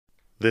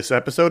This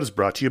episode is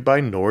brought to you by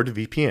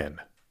NordVPN.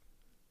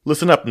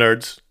 Listen up,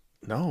 nerds.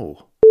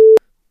 No.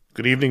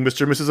 Good evening,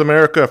 Mr. and Mrs.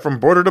 America, from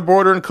border to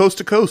border and coast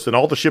to coast and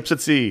all the ships at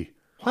sea.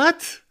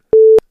 What?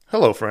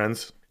 Hello,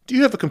 friends. Do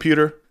you have a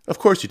computer? Of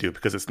course you do,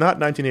 because it's not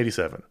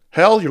 1987.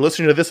 Hell, you're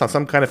listening to this on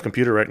some kind of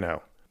computer right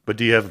now. But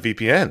do you have a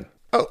VPN?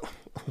 Oh,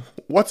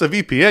 what's a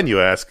VPN,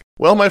 you ask?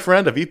 Well, my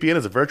friend, a VPN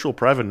is a virtual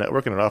private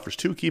network and it offers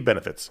two key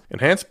benefits: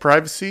 enhanced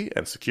privacy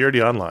and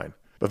security online.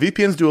 But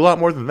VPNs do a lot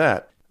more than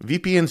that.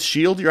 VPNs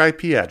shield your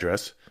IP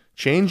address,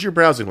 change your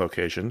browsing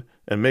location,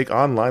 and make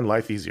online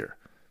life easier.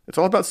 It's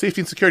all about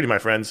safety and security, my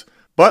friends.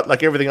 But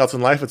like everything else in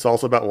life, it's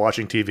also about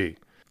watching TV.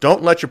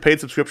 Don't let your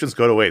paid subscriptions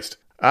go to waste.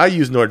 I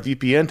use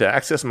NordVPN to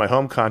access my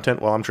home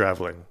content while I'm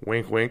traveling.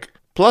 Wink, wink.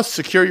 Plus,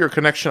 secure your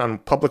connection on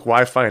public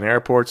Wi-Fi in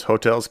airports,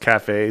 hotels,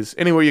 cafes,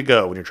 anywhere you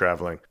go when you're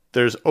traveling.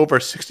 There's over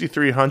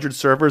 6,300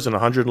 servers in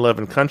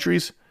 111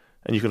 countries,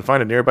 and you can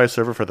find a nearby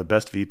server for the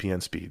best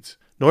VPN speeds.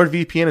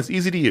 NordVPN is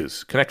easy to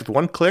use. Connect with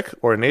one click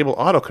or enable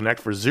auto-connect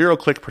for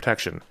zero-click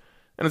protection.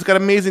 And it's got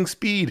amazing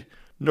speed.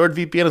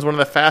 NordVPN is one of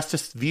the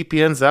fastest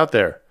VPNs out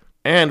there.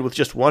 And with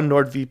just one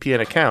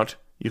NordVPN account,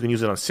 you can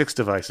use it on 6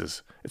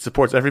 devices. It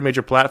supports every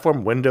major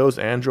platform: Windows,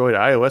 Android,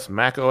 iOS,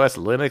 macOS,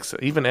 Linux,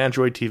 even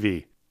Android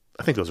TV.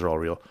 I think those are all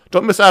real.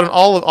 Don't miss out on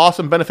all the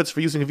awesome benefits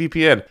for using a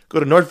VPN. Go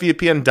to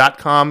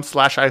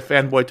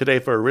nordvpn.com/ifanboy today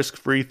for a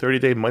risk-free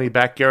 30-day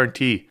money-back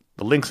guarantee.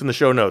 The link's in the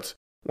show notes.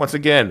 Once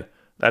again,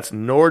 that's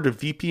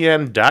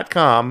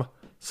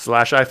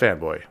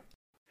nordvpn.com/ifanboy.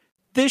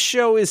 This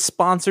show is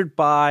sponsored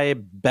by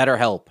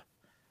BetterHelp.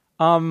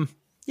 You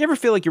ever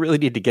feel like you really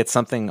need to get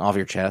something off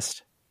your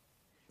chest?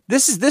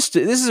 This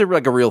is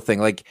like a real thing.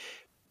 Like,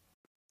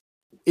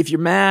 if you're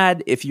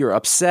mad, if you're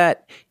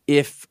upset,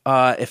 if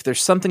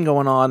there's something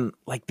going on,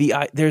 like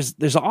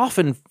there's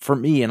often for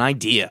me an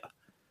idea.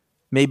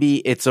 Maybe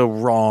it's a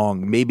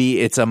wrong,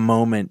 maybe it's a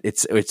moment,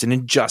 it's an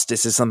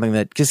injustice, is something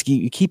that just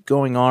you keep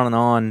going on and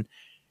on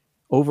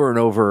over and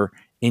over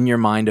in your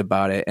mind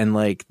about it, and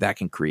like that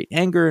can create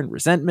anger and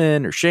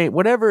resentment or shame,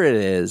 whatever it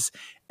is.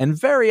 And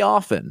very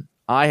often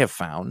I have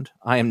found,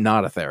 I am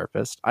not a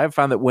therapist, I have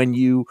found that when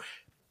you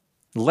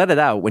let it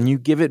out, when you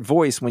give it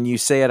voice, when you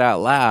say it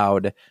out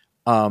loud,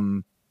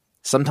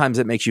 sometimes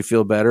it makes you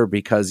feel better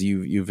because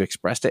you've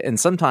expressed it, and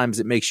sometimes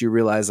it makes you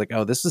realize like,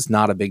 oh, this is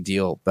not a big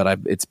deal,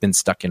 but it's been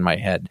stuck in my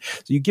head.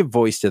 So you give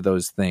voice to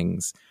those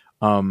things,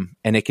 and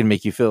it can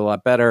make you feel a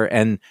lot better.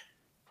 And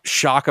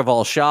shock of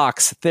all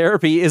shocks,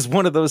 therapy is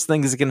one of those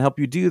things that can help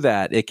you do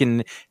that. It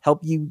can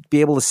help you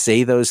be able to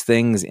say those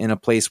things in a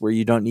place where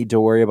you don't need to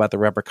worry about the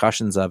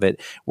repercussions of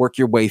it, work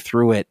your way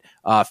through it,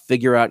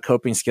 figure out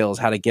coping skills,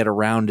 how to get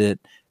around it,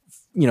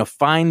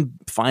 find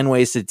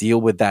ways to deal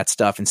with that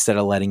stuff instead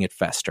of letting it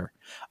fester.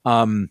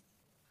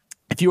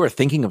 If you are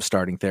thinking of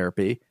starting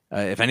therapy,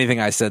 if anything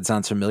I said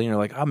sounds familiar, you're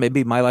like, oh,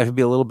 maybe my life would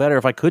be a little better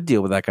if I could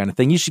deal with that kind of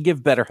thing, you should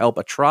give BetterHelp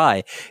a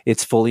try.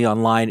 It's fully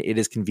online. It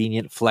is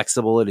convenient,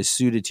 flexible. It is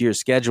suited to your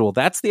schedule.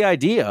 That's the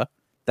idea.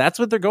 That's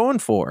what they're going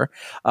for.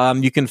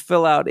 You can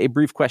fill out a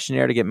brief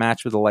questionnaire to get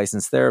matched with a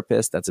licensed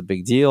therapist. That's a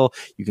big deal.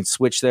 You can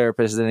switch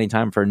therapists at any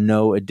time for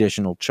no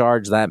additional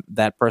charge.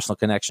 That personal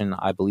connection,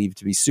 I believe,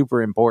 to be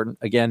super important.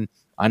 Again,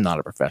 I'm not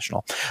a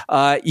professional.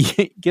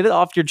 Get it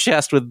off your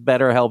chest with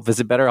BetterHelp.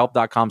 Visit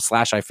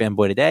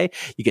BetterHelp.com/ifanboy today.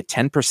 You get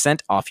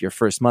 10% off your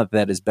first month.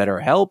 That is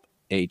BetterHelp,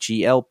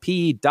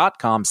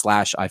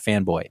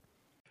 HELP.com/ifanboy.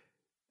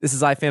 This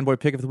is iFanboy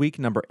Pick of the Week,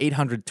 number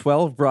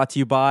 812, brought to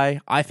you by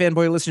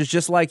iFanboy listeners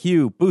just like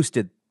you.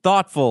 Boosted,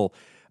 thoughtful,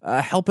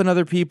 helping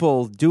other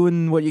people,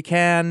 doing what you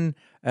can,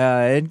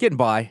 and getting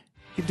by.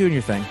 Keep doing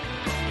your thing.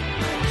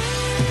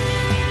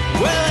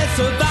 Well, it's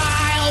a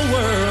vile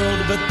world,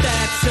 but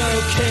that's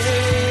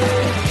okay.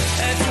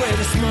 That's where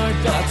the smart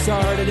bucks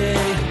are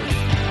today.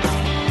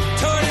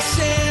 Tortoise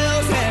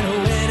shells and a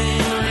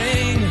wedding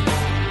ring.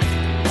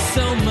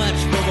 So much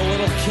for the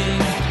little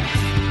king.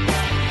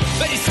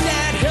 But he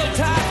snapped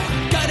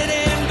hilltop, gutted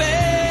and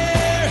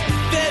bare.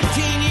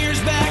 15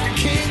 years back, a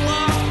king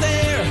walked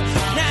there.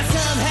 Now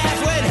some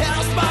half-wit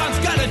hellspawn's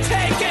gonna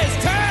take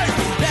his turn.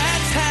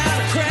 That's how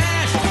to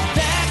crash.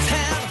 That's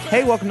how to...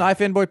 Hey, welcome to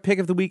iFanboy Pick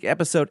of the Week,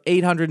 episode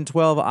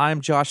 812.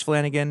 I'm Josh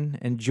Flanagan,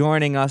 and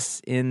joining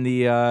us in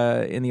the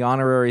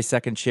honorary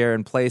second chair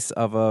in place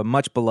of a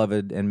much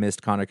beloved and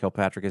missed Connor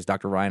Kilpatrick is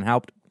Dr. Ryan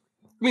Haupt.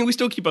 I mean, we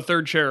still keep a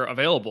third chair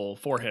available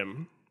for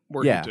him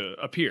were he to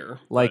appear.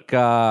 Like,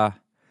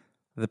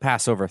 the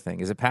Passover thing.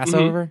 Is it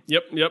Passover?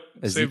 Mm-hmm. Yep.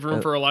 Save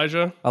room for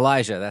Elijah.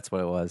 Elijah, that's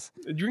what it was.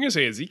 You were going to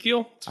say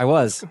Ezekiel? I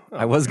was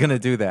going to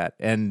do that.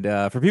 And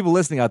for people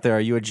listening out there, are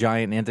you a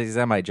giant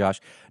anti-Semite, Josh?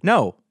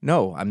 No,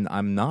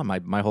 I'm not.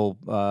 My whole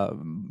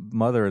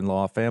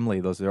mother-in-law family,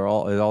 those are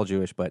all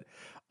Jewish, but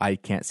I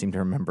can't seem to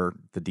remember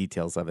the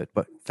details of it.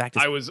 But fact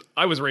is,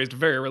 I was raised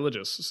very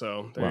religious,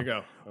 so there you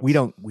go. We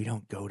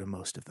don't go to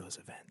most of those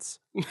events.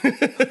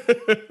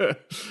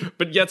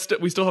 But yet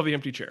we still have the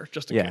empty chair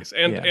just in case,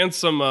 and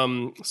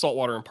some salt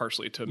water and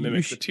parsley to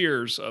mimic the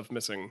tears of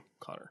missing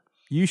Connor.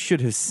 You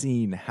should have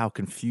seen how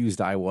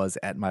confused I was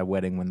at my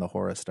wedding when the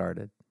horror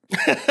started.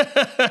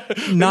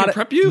 Not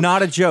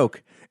a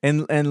joke.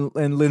 And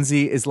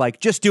Lindsay is like,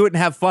 just do it and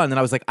have fun. And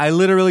I was like, I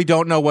literally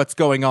don't know what's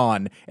going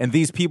on. And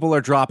these people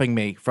are dropping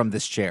me from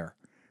this chair.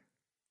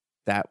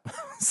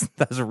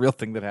 That's a real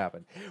thing that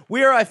happened.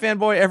 We are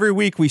iFanboy. Every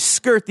week we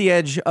skirt the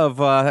edge of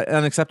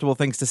unacceptable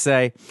things to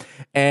say.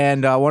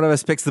 And one of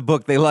us picks the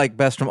book they like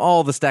best from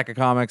all the stack of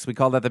comics. We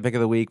call that the pick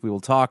of the week. We will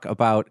talk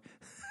about...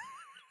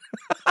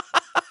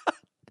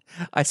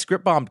 I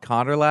script bombed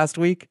Connor last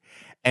week,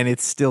 and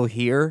it's still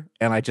here,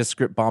 and I just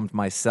script bombed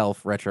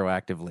myself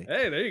retroactively.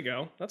 Hey, there you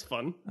go. That's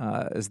fun.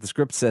 As the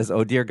script says,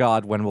 oh dear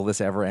God, when will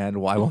this ever end?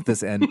 Why won't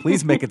this end?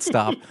 Please make it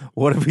stop.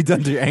 What have we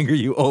done to anger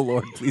you? Oh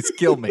Lord, please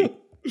kill me.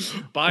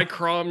 By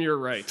Crom, you're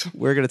right.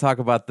 We're going to talk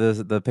about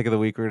the pick of the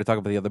week. We're going to talk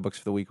about the other books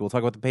for the week. We'll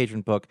talk about the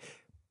patron book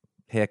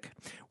pick.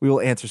 We will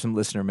answer some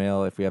listener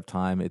mail if we have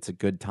time. It's a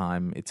good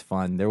time. It's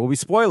fun. There will be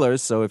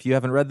spoilers, so if you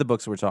haven't read the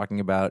books we're talking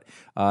about,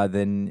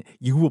 then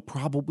you will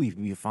probably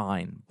be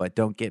fine. But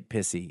don't get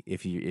pissy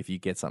if you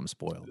get something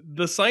spoiled.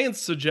 The science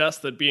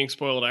suggests that being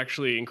spoiled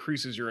actually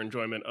increases your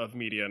enjoyment of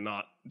media,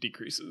 not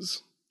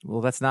decreases.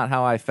 Well, that's not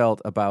how I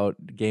felt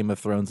about Game of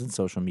Thrones and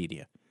social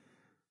media.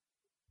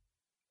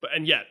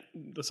 And yet,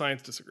 the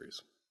science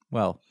disagrees.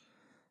 Well,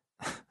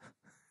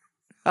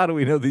 how do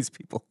we know these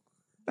people?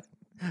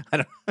 I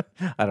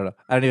don't know.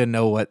 I don't even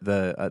know what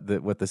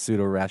the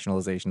pseudo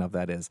rationalization of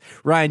that is.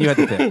 Ryan, you had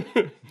the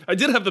pick. I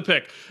did have the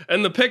pick,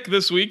 and the pick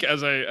this week,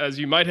 as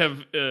you might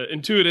have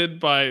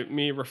intuited by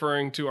me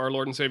referring to our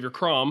Lord and Savior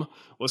Crom,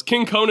 was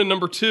King Conan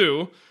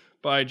 #2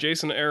 by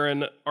Jason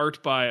Aaron,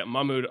 art by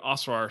Mahmoud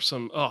Asrar.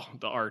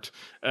 The art,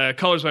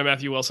 colors by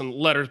Matthew Wilson,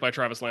 letters by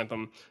Travis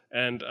Lantham.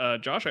 And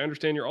Josh, I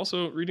understand you're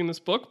also reading this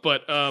book,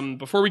 but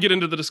before we get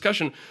into the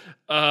discussion,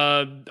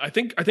 I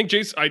think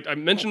Jason, I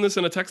mentioned this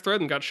in a text thread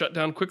and got shut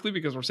down quickly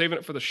because we're saving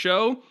it for the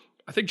show.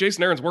 I think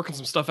Jason Aaron's working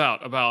some stuff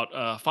out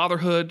about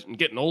fatherhood and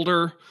getting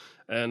older.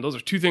 And those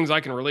are two things I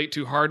can relate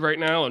to hard right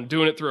now. And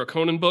doing it through a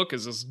Conan book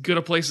is as good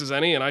a place as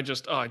any. And I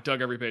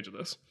dug every page of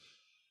this.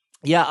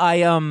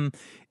 Yeah,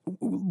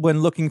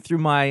 when looking through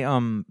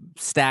my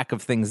stack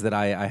of things that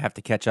I have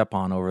to catch up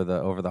on over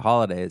the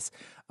holidays,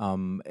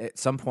 at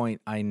some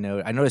point I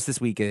noticed this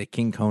week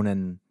King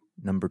Conan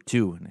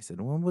 #2, and I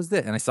said, "What was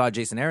this?" And I saw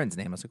Jason Aaron's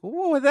name. I was like, well,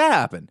 "What would that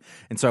happen?"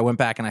 And so I went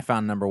back and I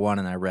found #1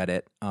 and I read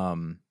it.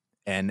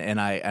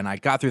 And I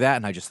got through that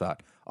and I just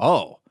thought,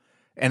 oh,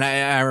 and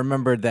I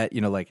remembered that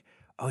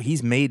oh,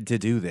 he's made to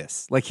do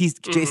this. Like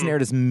Jason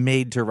Aaron is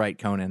made to write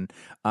Conan,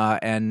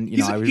 and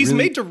he's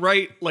made to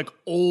write like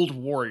old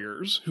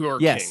warriors who are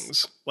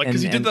kings, like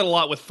because he did that a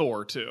lot with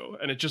Thor too,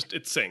 and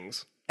it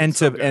sings. And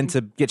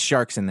to get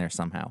sharks in there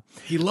somehow.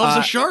 He loves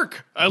a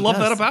shark. I love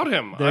that about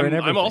him.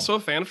 I'm also a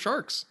fan of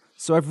sharks.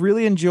 So I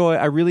really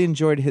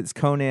enjoyed his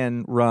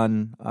Conan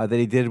run that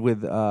he did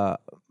with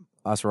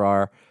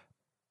Asrar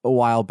a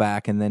while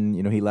back, and then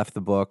he left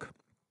the book.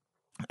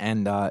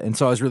 And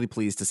so I was really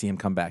pleased to see him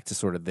come back to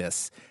sort of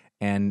this,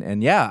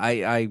 and yeah,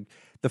 I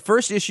the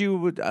first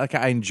issue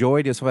I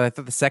enjoyed it, but I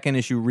thought the second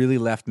issue really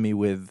left me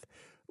with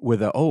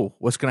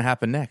what's going to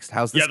happen next?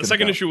 How's this? Yeah, the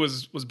second issue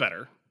was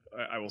better.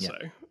 I will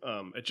say,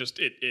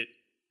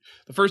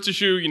 the first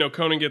issue,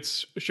 Conan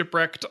gets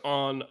shipwrecked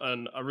on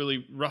a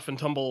really rough and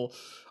tumble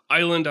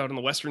island out in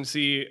the Western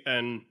Sea,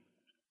 and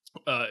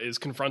is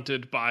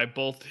confronted by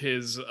both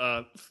his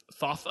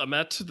Thoth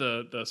Amet,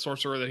 the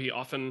sorcerer that he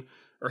often.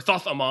 Or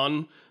Thoth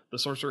Amon, the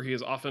sorcerer he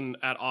is often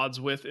at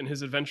odds with in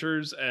his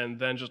adventures,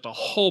 and then just a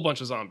whole bunch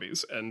of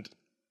zombies. And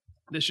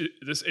this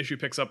issue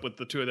picks up with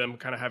the two of them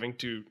kind of having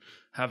to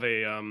have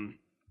a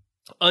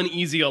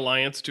uneasy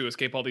alliance to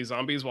escape all these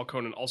zombies, while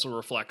Conan also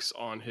reflects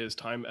on his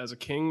time as a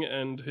king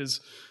and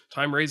his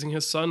time raising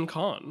his son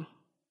Khan.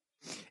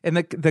 And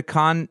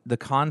the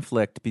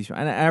conflict between,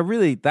 and I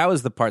really, that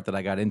was the part that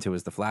I got into,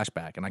 was the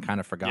flashback, and I kind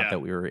of forgot that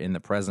we were in the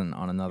present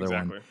on another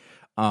one.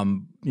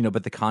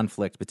 But the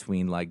conflict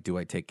between, like, do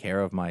I take care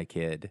of my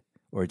kid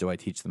or do I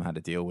teach them how to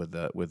deal with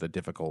a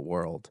difficult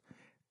world,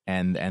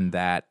 and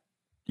that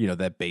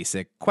that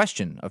basic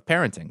question of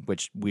parenting,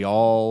 which we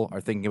all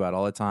are thinking about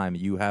all the time.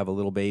 You have a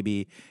little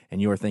baby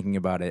and you are thinking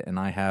about it, and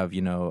I have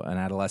an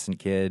adolescent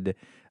kid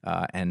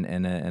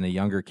and a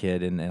younger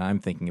kid, and I'm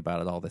thinking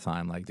about it all the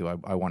time. Like, do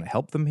I want to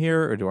help them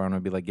here, or do I want to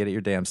be like, get it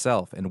your damn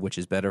self, and which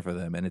is better for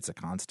them? And it's a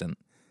constant,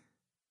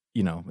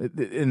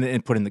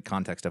 and put in the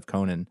context of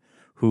Conan,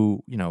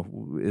 who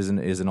is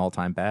an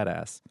all-time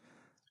badass.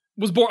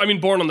 Was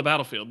born on the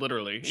battlefield,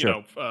 literally.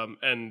 Sure.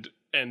 And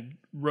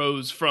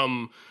rose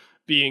from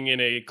being in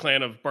a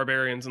clan of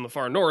barbarians in the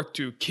far north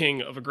to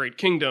king of a great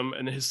kingdom,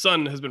 and his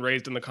son has been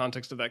raised in the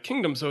context of that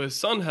kingdom. So his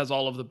son has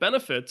all of the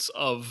benefits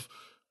of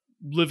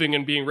living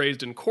and being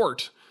raised in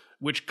court,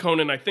 which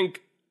Conan, I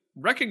think,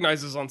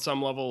 recognizes on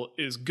some level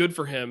is good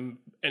for him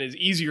and is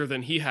easier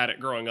than he had it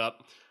growing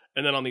up.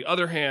 And then on the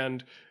other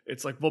hand,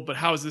 it's like, well, but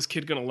how is this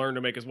kid going to learn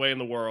to make his way in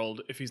the world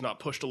if he's not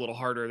pushed a little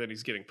harder than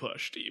he's getting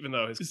pushed, even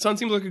though his son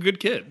seems like a good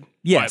kid,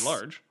 by and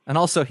large. And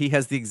also, he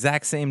has the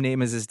exact same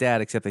name as his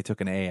dad, except they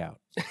took an A out.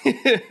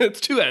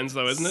 It's two N's,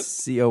 though, isn't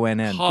it?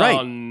 Conan.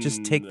 Right.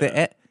 Just take the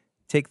A. Oh,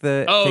 take yeah,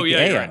 the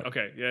A you're out. right.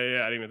 Okay.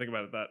 Yeah, I didn't even think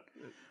about it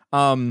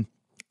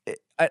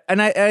that.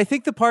 I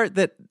think the part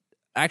that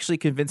actually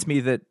convinced me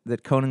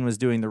that Conan was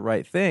doing the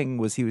right thing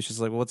was he was just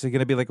like, well, what's it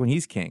going to be like when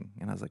he's king?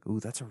 And I was like, ooh,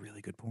 that's a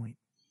really good point.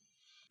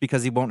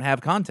 Because he won't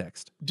have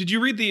context. Did you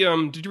read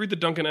the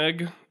Duncan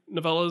Egg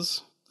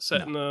novellas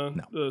set in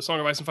the Song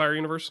of Ice and Fire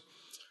universe?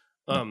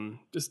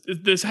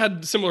 This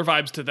had similar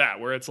vibes to that,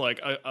 where it's like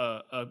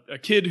a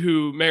kid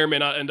who may or may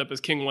not end up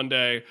as king one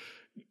day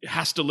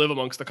has to live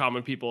amongst the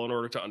common people in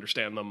order to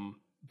understand them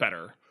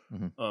better.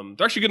 Mm-hmm.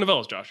 They're actually good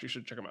novellas, Josh. You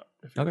should check them out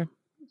if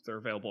they're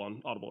available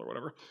on Audible or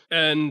whatever.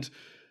 And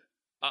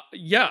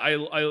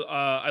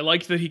I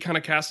liked that he kind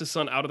of cast his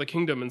son out of the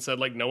kingdom and said,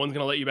 like, no one's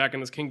going to let you back in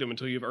this kingdom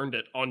until you've earned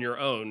it on your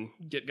own.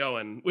 Get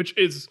going, which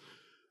is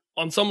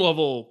on some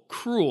level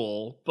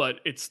cruel, but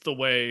it's the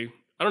way.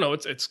 I don't know.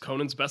 It's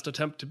Conan's best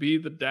attempt to be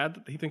the dad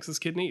that he thinks this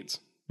kid needs.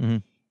 Mm-hmm.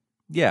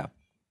 Yeah,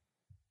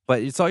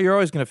 but you're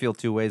always going to feel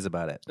two ways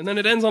about it. And then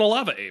it ends on a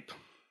lava ape.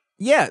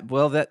 Yeah,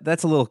 well,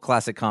 that's a little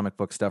classic comic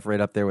book stuff right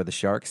up there with the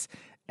sharks.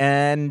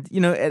 And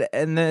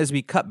and then as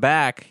we cut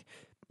back,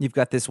 you've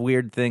got this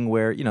weird thing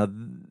where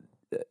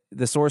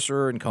the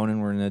sorcerer and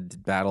Conan were in a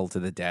battle to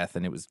the death,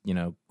 and it was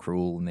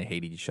cruel, and they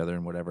hated each other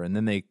and whatever. And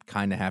then they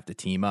kind of have to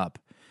team up,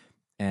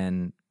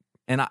 and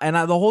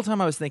I, the whole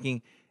time I was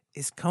thinking,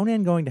 is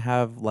Conan going to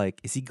have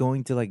is he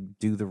going to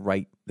do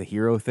the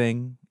hero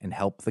thing and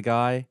help the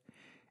guy?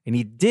 And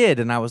he did,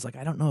 and I was like,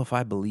 I don't know if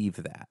I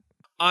believe that.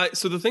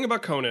 So the thing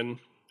about Conan,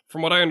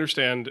 from what I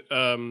understand,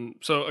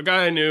 so a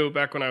guy I knew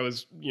back when I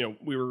was,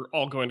 we were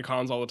all going to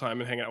cons all the time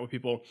and hanging out with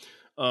people.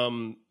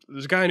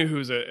 There's a guy I knew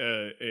who's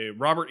a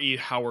Robert E.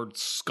 Howard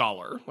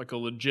scholar, like a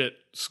legit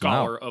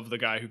scholar of the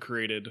guy who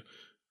created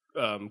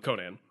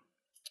Conan.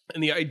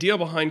 And the idea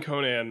behind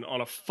Conan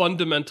on a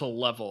fundamental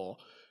level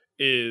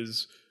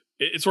is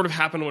it sort of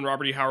happened when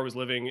Robert E. Howard was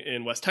living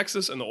in West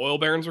Texas and the oil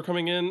barons were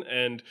coming in.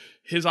 And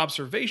his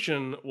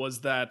observation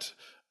was that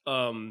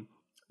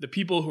the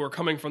people who are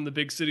coming from the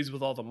big cities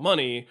with all the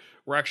money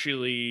were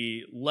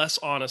actually less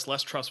honest,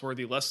 less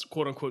trustworthy, less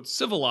quote unquote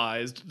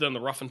civilized than the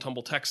rough and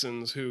tumble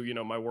Texans who,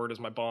 my word is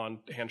my bond,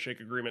 handshake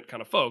agreement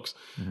kind of folks.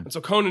 Mm-hmm. And so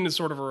Conan is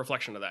sort of a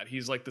reflection of that.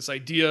 He's like this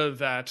idea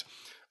that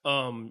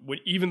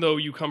even though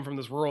you come from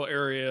this rural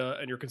area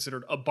and you're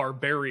considered a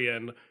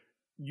barbarian,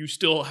 you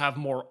still have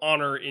more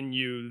honor in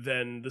you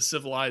than the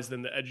civilized,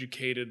 than the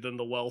educated, than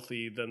the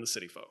wealthy, than the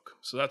city folk.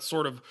 So that's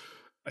sort of,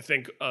 I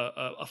think,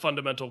 a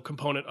fundamental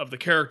component of the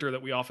character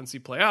that we often see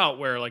play out,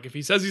 where if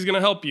he says he's going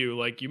to help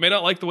you, you may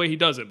not like the way he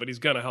does it, but he's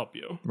going to help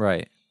you.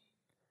 Right.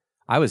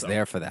 I was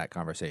there for that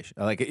conversation.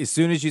 As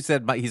soon as you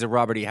said he's a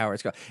Robert E. Howard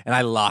scholar, and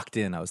I locked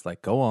in, I was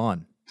like, go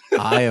on.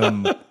 I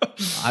am,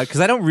 because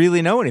I don't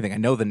really know anything. I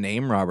know the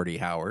name Robert E.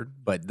 Howard,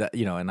 but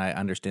and I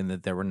understand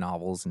that there were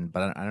novels,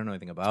 but I don't know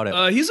anything about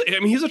it.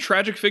 He's a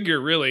tragic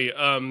figure, really.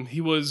 He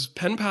was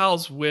pen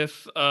pals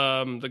with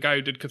the guy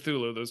who did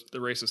Cthulhu, the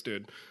racist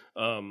dude.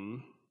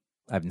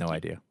 I have no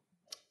idea.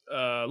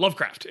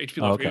 Lovecraft, H.P.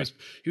 Lovecraft.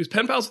 Okay. He was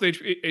pen pals with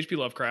H.P.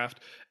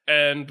 Lovecraft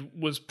and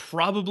was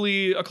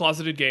probably a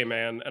closeted gay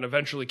man and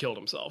eventually killed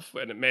himself.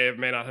 And it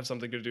may not have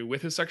something to do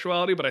with his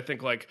sexuality, but I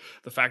think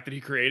the fact that he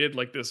created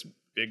this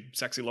big,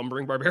 sexy,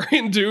 lumbering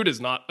barbarian dude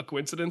is not a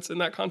coincidence in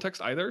that context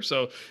either.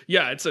 So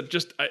yeah, it's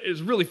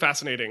really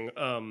fascinating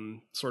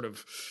sort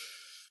of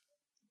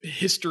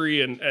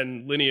history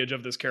and lineage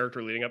of this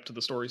character leading up to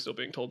the story still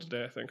being told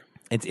today, I think.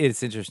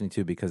 It's interesting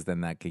too, because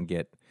then that can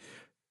get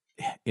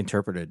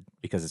interpreted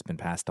because it's been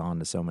passed on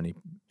to so many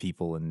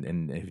people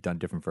and who've done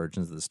different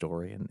versions of the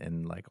story,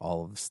 and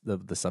all of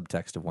the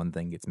subtext of one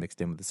thing gets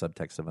mixed in with the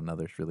subtext of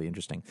another. It's really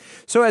interesting.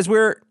 So as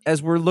we're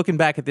looking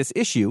back at this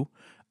issue,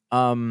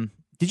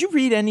 did you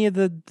read any of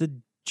the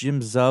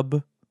Jim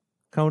Zub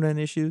Conan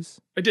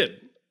issues? I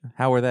did.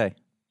 How were they?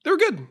 They were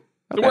good.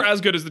 They weren't as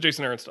good as the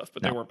Jason Aaron stuff,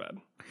 but they weren't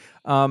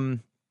bad.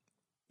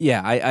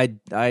 Yeah,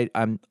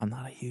 I'm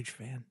not a huge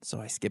fan,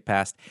 so I skipped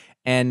past.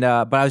 And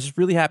but I was just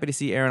really happy to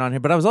see Aaron on here.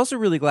 But I was also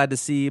really glad to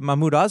see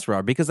Mahmoud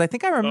Asrar, because I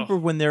think I remember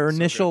when their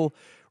initial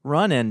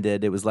run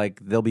ended, it was like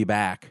they'll be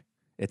back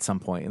at some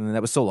point, and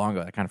that was so long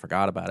ago I kind of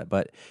forgot about it.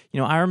 But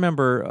I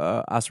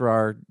remember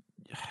Asrar.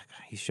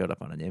 He showed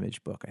up on an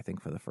Image book, I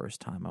think, for the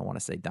first time. I want to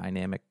say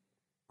Dynamic.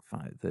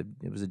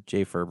 It was a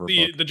Jay Ferber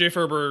book. The Jay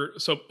Ferber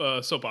soap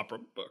opera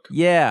book.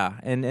 Yeah,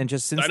 and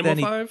just since Dynamo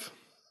then 5?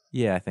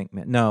 Yeah, I think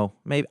no,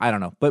 maybe I don't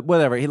know, but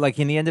whatever.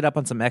 He ended up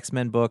on some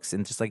X-Men books,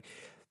 and just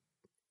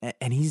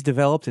and he's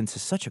developed into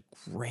such a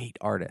great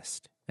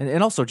artist,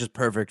 and also just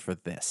perfect for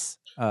this.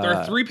 There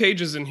are 3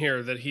 pages in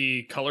here that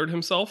he colored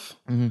himself,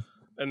 mm-hmm.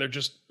 and they're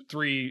just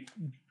 3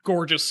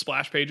 gorgeous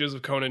splash pages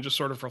of Conan just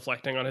sort of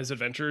reflecting on his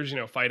adventures,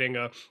 fighting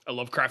a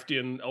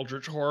Lovecraftian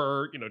eldritch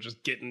horror,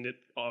 just getting it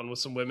on with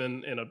some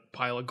women in a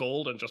pile of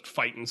gold and just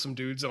fighting some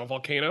dudes in a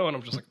volcano. And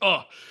I'm just like,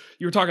 oh,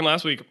 you were talking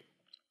last week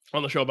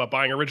on the show about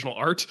buying original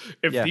art.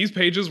 If these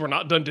pages were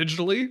not done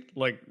digitally,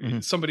 mm-hmm.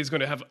 somebody's going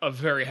to have a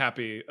very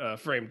happy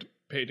framed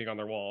painting on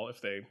their wall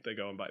if they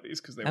go and buy these,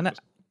 because they. And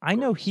I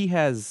know he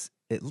has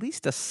at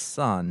least a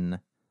son,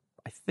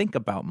 I think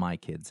about my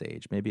kid's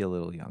age, maybe a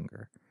little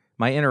younger.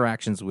 My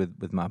interactions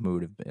with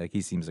Mahmoud,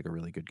 he seems like a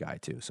really good guy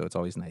too. So it's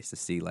always nice to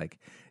see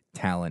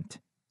talent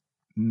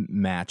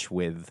match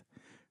with,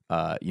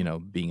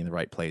 being in the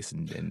right place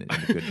and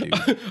a good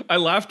dude. I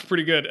laughed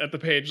pretty good at the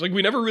page. Like,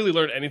 we never really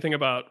learned anything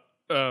about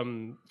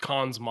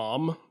Khan's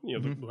mom,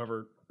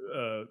 whoever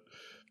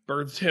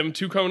birthed him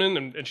to Conan,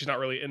 and she's not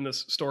really in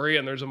this story.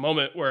 And there's a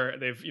moment where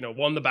they've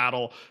won the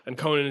battle, and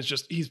Conan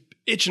is he's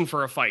itching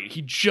for a fight.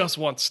 He just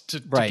wants to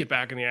get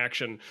back in the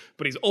action,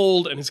 but he's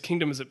old and his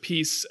kingdom is at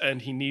peace,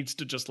 and he needs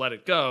to just let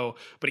it go,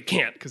 but he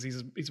can't because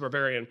he's a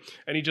barbarian,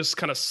 and he just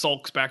kind of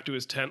sulks back to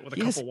his tent with a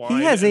cup of wine.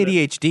 He has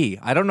ADHD.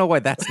 I don't know why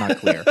that's not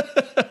clear.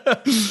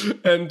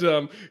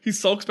 And he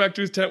sulks back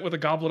to his tent with a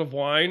goblet of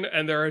wine,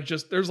 and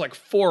there's like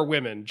 4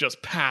 women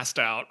just passed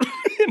out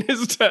in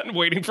his tent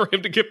waiting for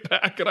him to get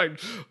back. And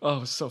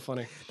it's so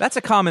funny. That's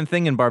a common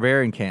thing in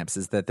barbarian camps,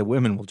 is that the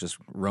women will just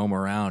roam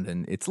around,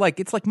 and it's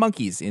like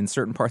monkeys in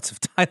certain parts of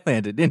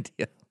Thailand and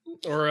India.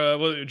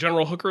 Or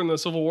General Hooker in the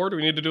Civil War. Do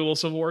we need to do a little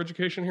Civil War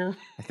education here?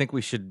 I think we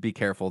should be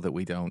careful that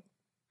we don't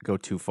go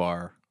too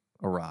far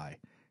awry,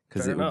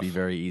 because it would be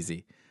very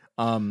easy.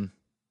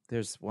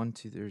 There's 4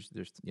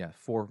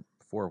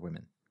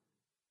 women,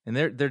 and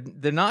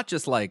they're not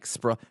just like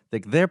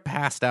they're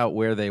passed out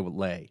where they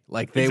lay.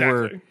 Like they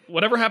were.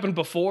 Whatever happened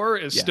before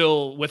is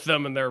still with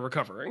them, and they're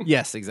recovering.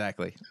 Yes,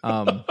 exactly.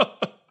 So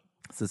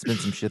it's been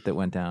some shit that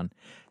went down.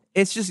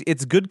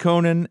 It's good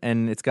Conan,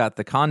 and it's got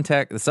the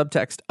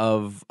subtext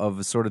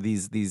of sort of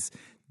these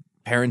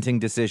parenting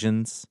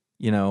decisions.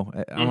 I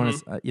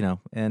want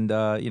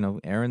to,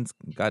 Aaron's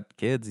got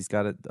kids. He's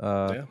got it.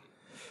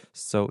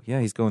 So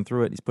he's going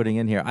through it. He's putting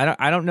in here.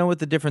 I don't know what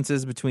the difference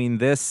is between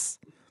this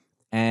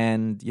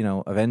and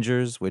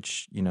Avengers,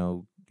 which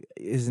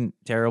isn't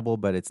terrible,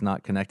 but it's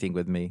not connecting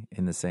with me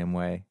in the same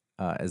way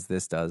as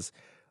this does.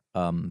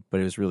 But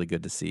it was really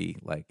good to see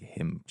like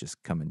him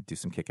just come and do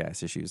some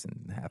kick-ass issues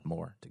and have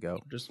more to go.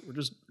 We're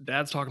just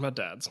dads talking about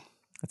dads.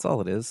 That's all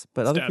it is.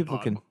 But other people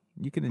can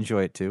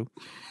enjoy it too.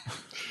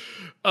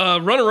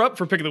 Runner-up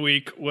for Pick of the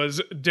Week was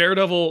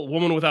Daredevil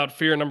Woman Without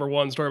Fear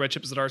 #1, story by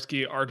Chip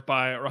Zdarsky, art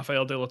by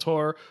Rafael De La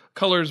Torre,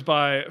 colors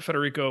by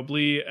Federico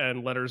Blee,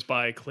 and letters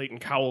by Clayton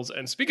Cowles.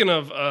 And speaking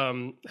of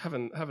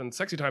having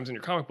sexy times in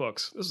your comic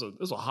books, this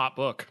is a hot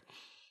book.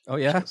 Oh,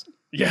 yeah?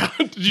 Yeah.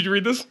 Did you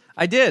read this?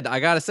 I did. I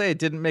got to say, it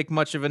didn't make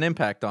much of an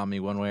impact on me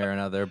one way or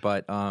another,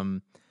 but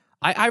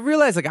I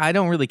realized like I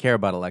don't really care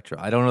about Elektra.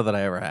 I don't know that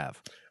I ever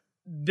have.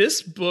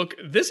 This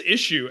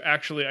issue,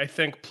 actually, I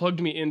think plugged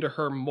me into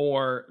her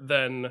more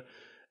than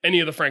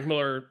any of the Frank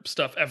Miller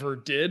stuff ever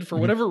did. For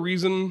whatever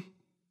reason,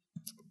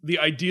 the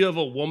idea of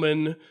a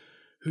woman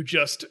who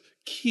just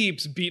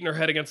keeps beating her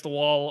head against the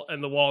wall,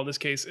 and the wall in this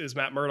case is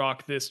Matt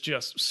Murdock, this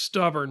just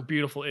stubborn,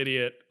 beautiful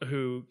idiot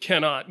who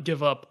cannot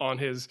give up on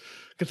his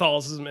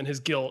Catholicism and his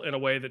guilt in a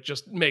way that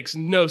just makes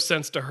no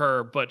sense to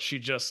her, but she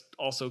just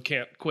also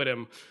can't quit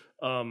him.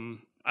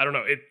 I don't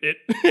know.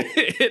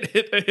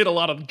 It hit a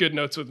lot of good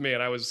notes with me,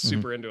 and I was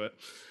super into it.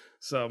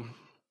 So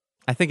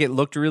I think it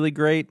looked really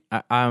great.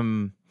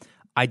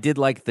 I did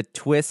like the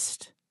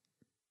twist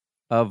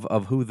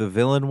of who the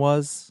villain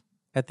was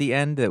at the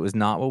end. It was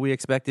not what we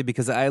expected,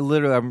 because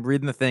I'm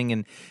reading the thing,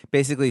 and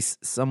basically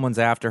someone's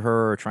after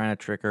her or trying to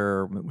trick her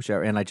or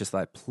whichever, and I just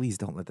thought, please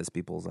don't let this be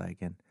Bullseye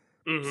again.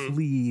 Mm-hmm.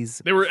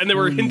 Please. They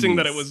were hinting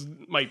that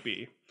it might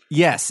be.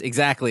 Yes,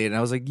 exactly. And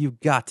I was like, you've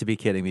got to be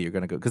kidding me. You're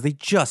going to go, because they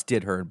just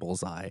did her in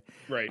Bullseye.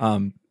 Right.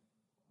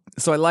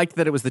 So I liked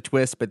that it was the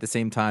twist, but at the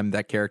same time,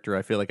 that character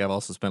I feel like I've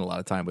also spent a lot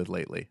of time with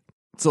lately.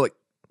 So like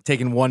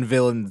taking one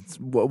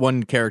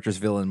character's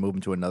villain and moving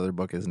to another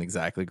book isn't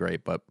exactly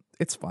great, but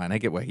it's fine. I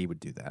get why he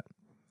would do that.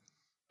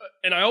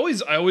 And I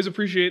always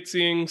appreciate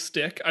seeing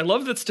Stick. I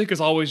love that Stick is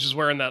always just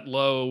wearing that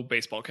low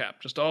baseball cap,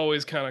 just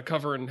always kind of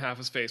covering half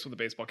his face with a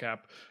baseball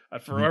cap.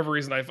 For whatever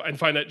reason, I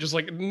find that just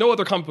like no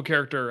other comic book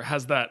character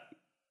has that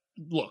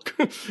look.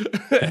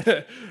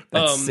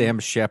 That's Sam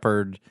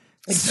Shepard.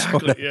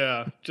 Exactly.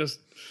 Yeah. Just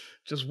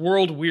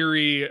world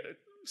weary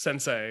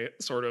sensei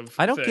sort of.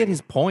 I don't thing. get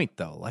his point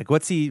though. Like,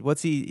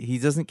 he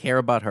doesn't care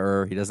about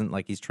her. He doesn't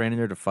he's training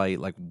her to fight.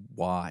 Like,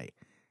 why?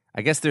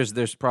 I guess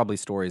there's probably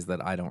stories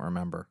that I don't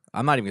remember.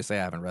 I'm not even gonna say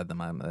I haven't read them,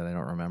 that I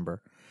don't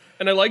remember.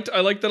 And I liked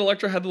that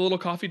Elektra had the little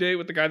coffee date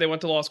with the guy they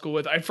went to law school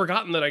with. I'd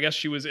forgotten that I guess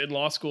she was in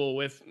law school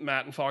with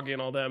Matt and Foggy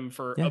and all them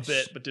for a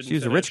bit, but didn't. She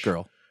was finish. a rich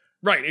girl.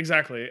 Right,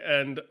 exactly.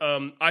 And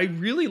I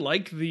really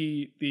like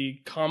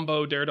the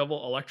combo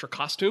Daredevil Elektra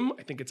costume.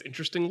 I think it's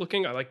interesting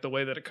looking. I like the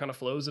way that it kind of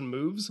flows and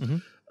moves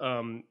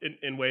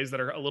in ways that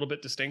are a little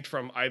bit distinct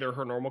from either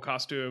her normal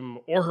costume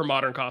or her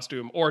modern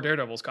costume or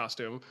Daredevil's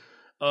costume.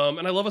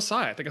 And I love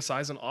Asai. I think Asai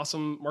is an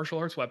awesome martial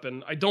arts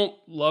weapon. I don't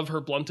love her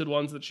blunted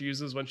ones that she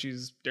uses when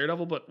she's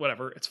Daredevil, but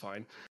whatever, it's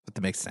fine. But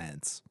that makes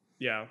sense.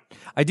 Yeah.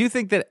 I do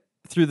think that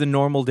through the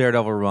normal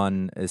Daredevil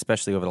run,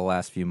 especially over the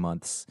last few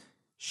months,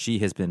 she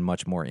has been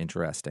much more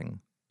interesting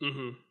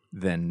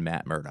than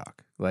Matt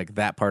Murdock. Like,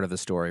 that part of the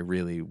story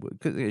really,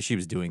 because she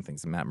was doing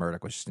things, and Matt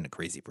Murdock was just in a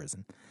crazy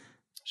prison.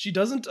 She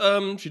doesn't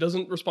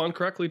respond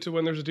correctly to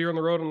when there's a deer on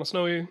the road on a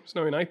snowy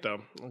night,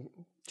 though. Did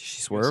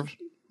she swerve?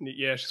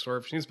 Yeah, she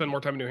swerved. She needs to spend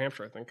more time in New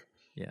Hampshire, I think.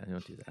 Yeah,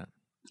 don't do that.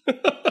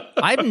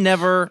 I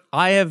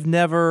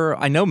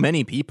know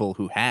many people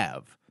who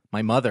have.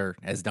 My mother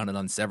has done it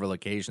on several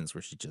occasions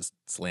where she just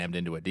slammed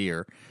into a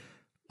deer.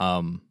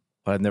 But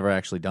I've never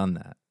actually done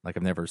that. Like,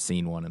 I've never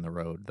seen one in the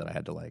road that I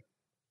had to, like,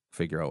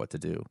 figure out what to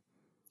do.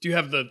 Do you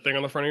have the thing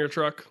on the front of your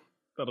truck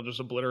that'll just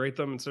obliterate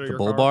them instead of The your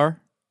bull car?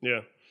 bar?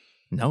 Yeah.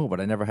 No,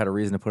 but I never had a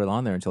reason to put it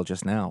on there until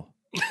just now.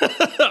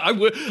 I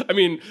would. I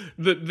mean,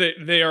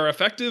 they are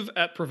effective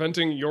at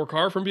preventing your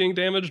car from being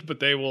damaged,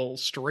 but they will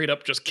straight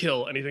up just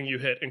kill anything you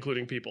hit,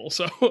 including people.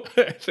 So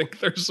I think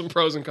there's some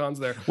pros and cons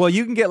there. Well,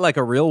 you can get like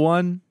a real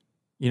one,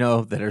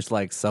 that is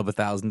like sub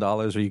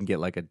 $1,000, or you can get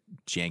like a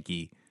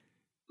janky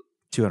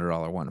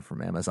 $200 one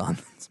from Amazon.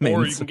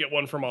 Or you can get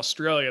one from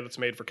Australia that's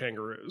made for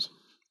kangaroos.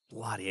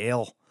 Bloody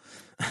hell.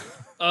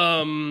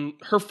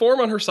 Her form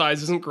on her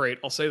size isn't great.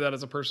 I'll say that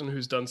as a person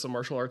who's done some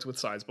martial arts with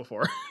size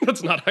before.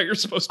 That's not how you're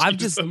supposed to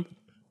use them.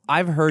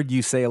 I've heard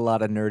you say a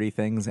lot of nerdy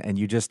things, and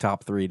you just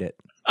top three'd it.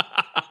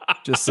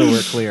 Just so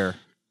we're clear.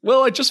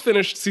 Well, I just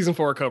finished season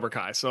 4 of Cobra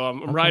Kai, so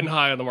I'm riding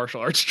high on the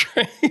martial arts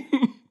train.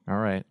 All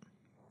right.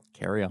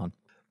 Carry on.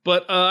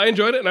 But I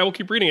enjoyed it, and I will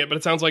keep reading it. But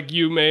it sounds like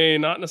you may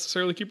not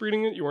necessarily keep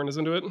reading it. You weren't as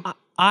into it.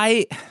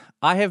 I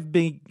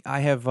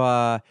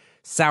have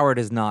soured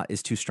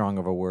is too strong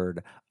of a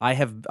word. I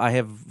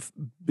have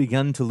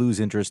begun to lose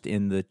interest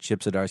in the Chip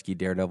Zdarsky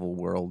Daredevil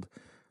world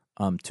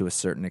to a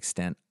certain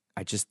extent.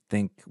 I just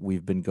think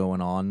we've been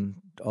going on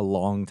a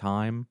long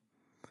time,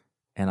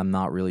 and I'm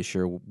not really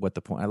sure what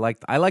the point.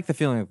 I like the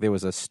feeling like there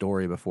was a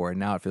story before, and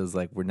now it feels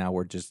like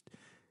we're just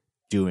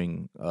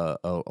doing a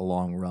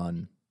long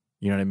run.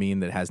 You know what I mean?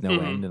 That has no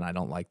end, and I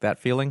don't like that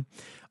feeling.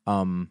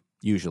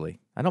 Usually,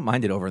 I don't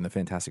mind it over in the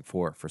Fantastic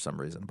Four for some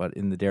reason, but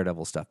in the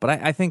Daredevil stuff. But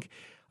I think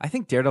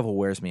Daredevil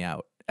wears me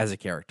out as a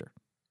character.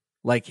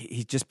 Like,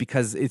 he just,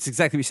 because it's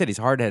exactly what you said. He's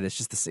hard-headed. It's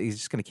just he's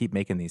just going to keep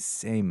making these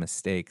same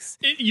mistakes.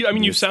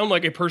 You sound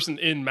like a person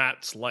in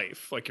Matt's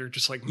life. Like, you're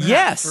just like, Matt,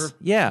 yes,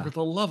 for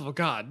the love of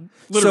God,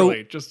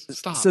 literally, just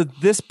stop. So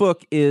this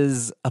book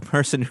is a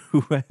person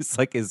who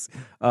is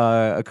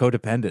a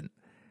codependent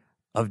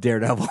of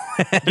Daredevil.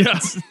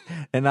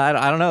 And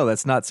I don't know.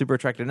 That's not super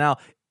attractive. Now,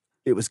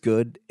 it was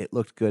good. It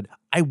looked good.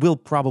 I will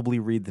probably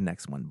read the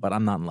next one, but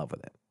I'm not in love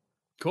with it.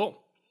 Cool.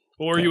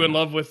 Well, were you in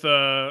love with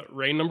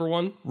Rain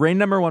 #1? Rain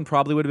 #1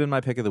 probably would have been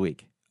my pick of the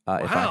week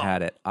if I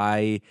had it.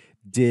 I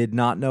did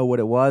not know what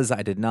it was.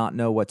 I did not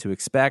know what to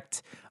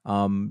expect.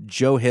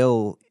 Joe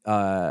Hill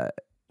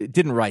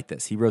didn't write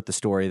this. He wrote the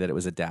story that it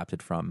was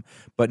adapted from.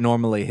 But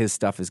normally his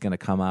stuff is going to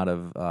come out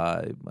of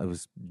it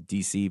was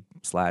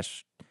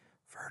DC/Vertigo.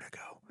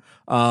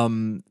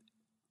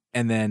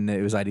 And then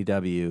it was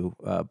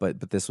IDW,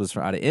 but this was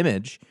out of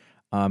Image.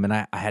 And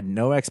I had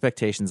no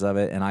expectations of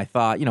it. And I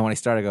thought, when I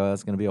started,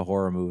 it's going to be a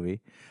horror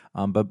movie.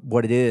 But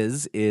what it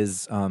is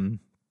it's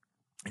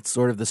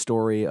sort of the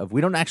story of, we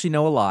don't actually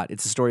know a lot.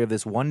 It's the story of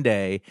this one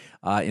day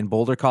in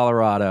Boulder,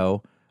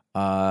 Colorado.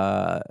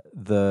 A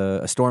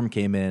storm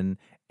came in,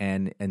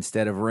 and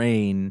instead of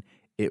rain,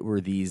 it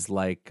were these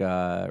like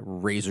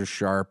razor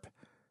sharp,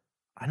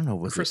 I don't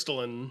know,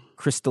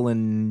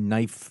 crystalline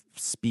knife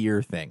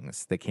spear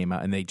things that came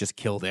out, and they just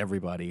killed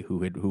everybody who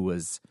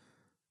was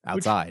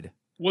outside. Which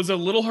was a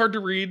little hard to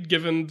read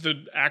given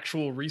the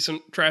actual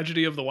recent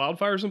tragedy of the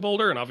wildfires in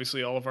Boulder, and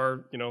obviously all of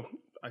our,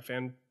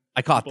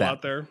 I caught that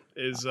out there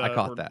is. I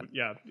caught that.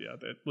 Yeah.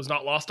 It was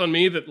not lost on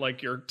me that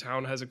like your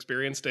town has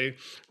experienced a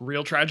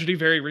real tragedy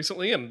very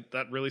recently, and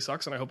that really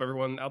sucks. And I hope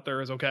everyone out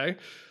there is okay.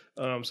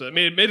 So it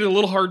made it a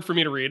little hard for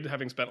me to read,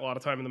 having spent a lot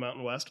of time in the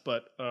Mountain West,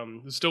 but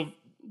it's still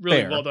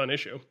really well done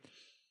issue.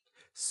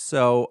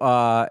 So,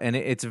 and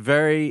it's a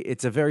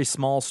very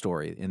small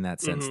story in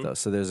that sense, though.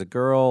 So there's a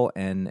girl,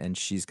 and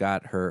she's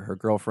got her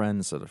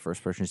girlfriend, so the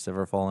first person she's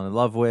ever fallen in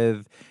love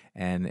with,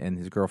 and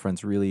his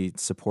girlfriend's really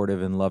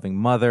supportive and loving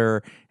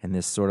mother, and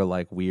this sort of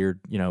like weird,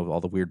 all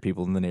the weird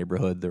people in the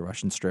neighborhood, the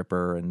Russian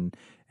stripper, and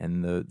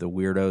the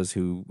weirdos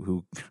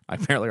who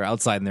apparently are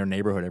outside in their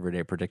neighborhood every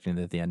day predicting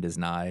that the end is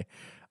nigh.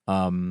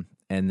 And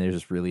there's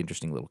this really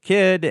interesting little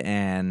kid,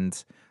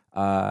 and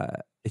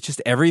it's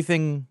just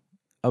everything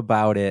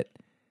about it.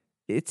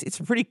 It's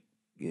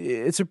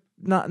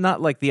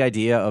not like the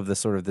idea of the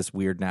sort of this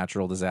weird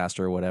natural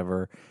disaster or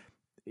whatever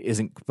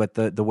isn't, but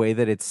the way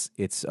that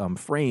it's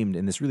framed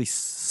in this really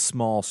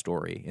small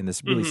story, in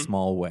this really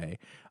small way,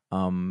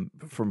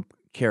 from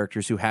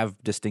characters who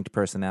have distinct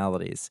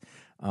personalities.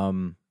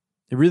 It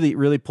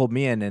really pulled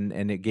me in,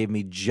 and it gave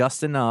me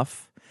just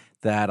enough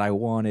that I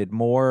wanted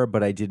more,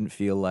 but I didn't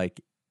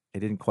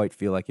quite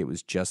feel like it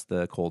was just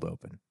the cold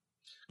open.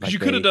 Because you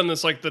could have done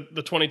this like the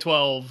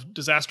 2012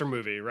 disaster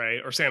movie, right?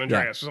 Or San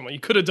Andreas or something. You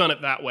could have done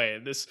it that way.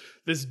 This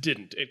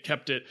didn't. It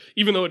kept it,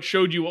 even though it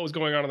showed you what was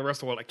going on in the rest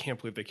of the world. I can't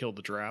believe they killed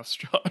the giraffes,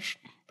 Josh.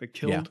 They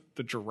killed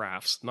the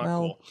giraffes. Not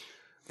cool.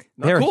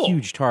 They're a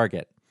huge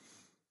target.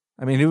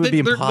 I mean, it would be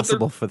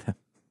impossible for them.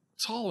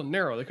 Tall and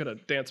narrow. They could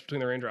have danced between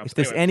the raindrops. If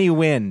there's any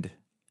wind,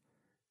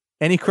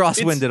 any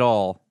crosswind at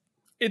all.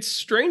 It's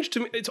strange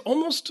to me. It's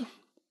almost...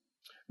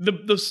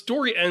 The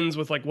story ends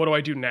with like, what do I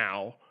do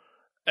now?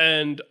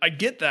 And I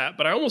get that,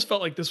 but I almost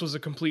felt like this was a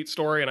complete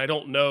story, and I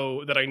don't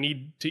know that I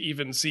need to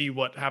even see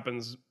what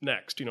happens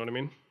next. You know what I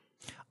mean?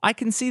 I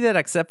can see that,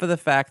 except for the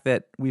fact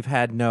that we've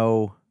had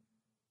no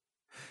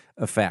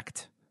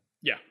effect.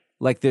 Yeah.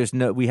 Like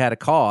we had a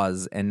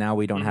cause, and now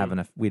we don't have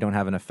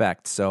an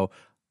effect. So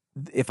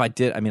if I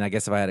did, I mean, I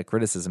guess if I had a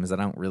criticism is that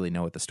I don't really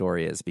know what the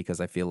story is,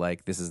 because I feel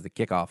like this is the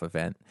kickoff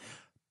event.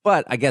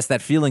 But I guess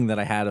that feeling that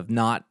I had of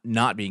not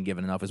being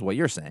given enough is what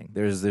you're saying.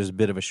 There's a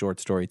bit of a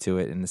short story to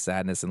it, and the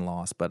sadness and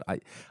loss, but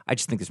I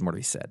just think there's more to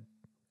be said.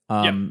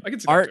 I can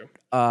see art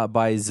that too.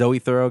 By Zoe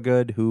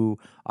Thorogood, who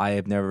I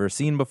have never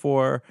seen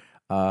before.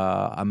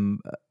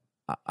 I'm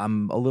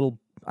a little,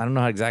 I don't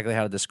know exactly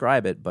how to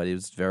describe it, but it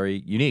was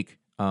very unique.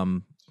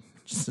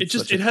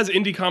 It has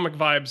indie comic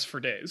vibes for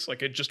days.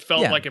 Like, it just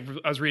felt like I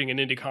was reading an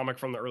indie comic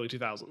from the early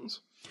 2000s.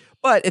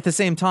 But at the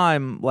same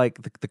time,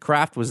 like the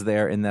craft was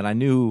there in that I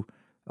knew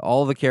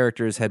all the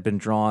characters had been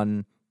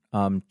drawn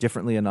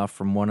differently enough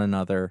from one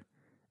another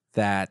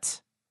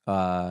that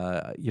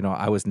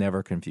I was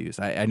never confused.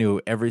 I knew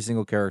who every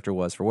single character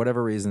was. For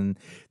whatever reason,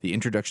 the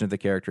introduction of the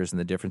characters and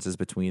the differences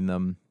between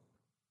them,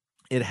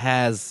 it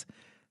has,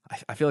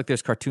 I feel like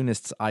there's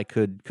cartoonists I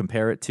could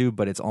compare it to,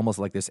 but it's almost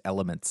like there's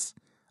elements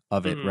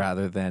of it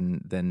rather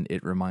than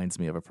it reminds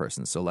me of a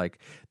person. So like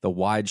the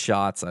wide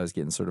shots, I was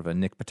getting sort of a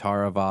Nick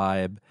Pitara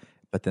vibe,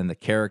 but then the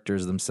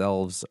characters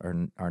themselves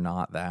are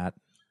not that.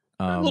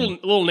 A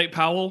little Nate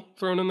Powell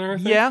thrown in there, I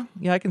think. Yeah,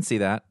 I can see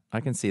that.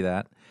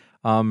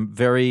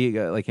 Very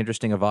like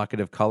interesting,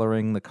 evocative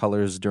coloring. The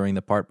colors during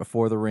the part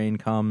before the rain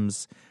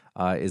comes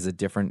is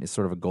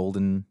sort of a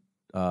golden,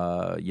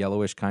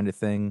 yellowish kind of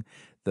thing.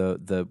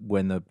 The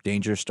when the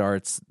danger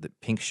starts, the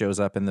pink shows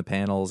up in the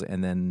panels,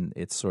 and then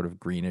it's sort of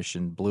greenish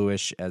and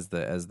bluish as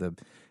the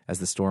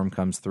storm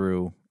comes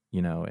through.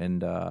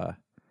 And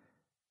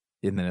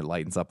then it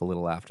lightens up a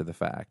little after the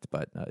fact.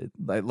 But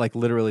like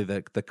literally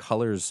the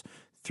colors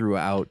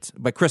throughout,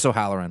 by Chris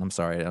O'Halloran. I'm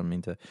sorry, I don't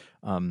mean to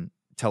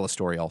tell a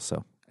story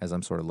also as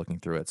I'm sort of looking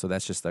through it. So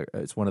that's just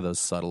it's one of those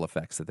subtle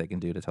effects that they can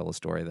do to tell a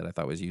story that I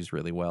thought was used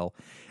really well.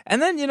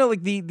 And then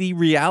like the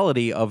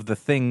reality of the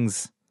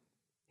things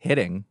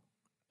hitting,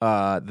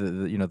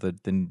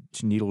 the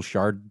needle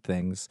shard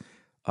things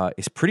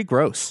is pretty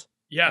gross.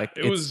 Yeah, like,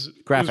 it was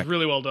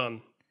really well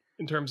done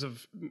in terms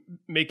of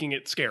making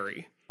it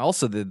scary.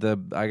 Also,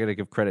 I gotta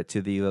give credit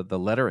to the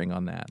lettering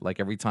on that. Like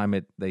every time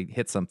they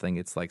hit something,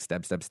 it's like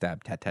stab, stab,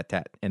 stab, tat, tat,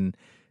 tat, and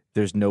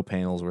there's no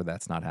panels where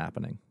that's not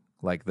happening.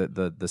 Like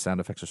the sound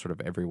effects are sort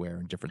of everywhere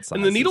in different sizes.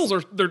 And the needles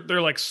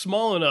they're like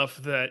small enough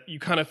that you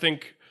kind of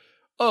think,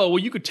 oh well,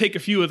 you could take a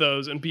few of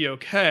those and be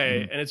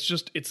okay. And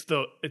it's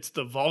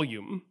the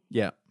volume,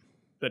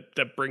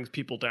 that brings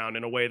people down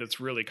in a way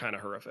that's really kind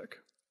of horrific.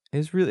 It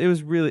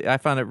was really I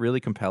found it really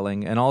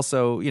compelling, and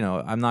also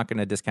I'm not going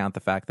to discount the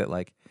fact that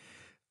like,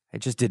 I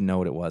just didn't know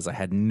what it was. I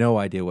had no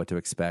idea what to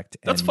expect.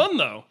 That's fun,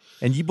 though.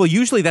 And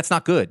usually that's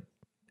not good,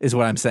 is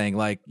what I'm saying.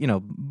 Like,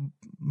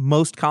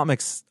 most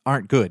comics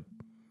aren't good.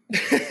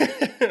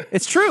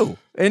 It's true.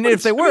 And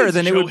if they were,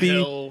 then it would be.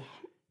 Hill.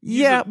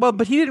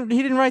 But he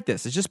didn't write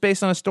this. It's just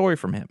based on a story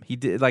from him. He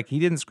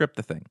didn't script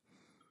the thing.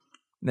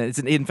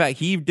 In fact,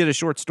 he did a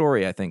short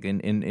story, I think,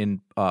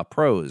 in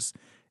prose.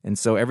 And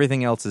so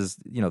everything else is,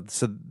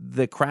 so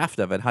the craft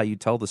of it, how you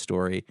tell the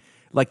story.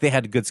 Like they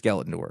had a good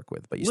skeleton to work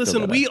with, but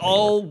we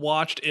all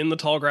watched In the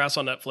Tall Grass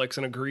on Netflix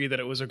and agree that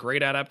it was a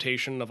great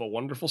adaptation of a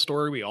wonderful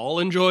story we all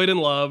enjoyed and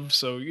loved.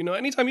 So,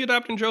 anytime you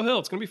adapt in Joe Hill,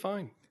 it's going to be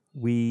fine.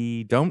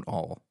 We don't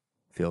all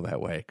feel that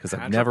way because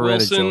I've never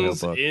read a Joe Hill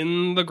book.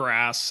 In the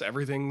Grass,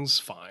 everything's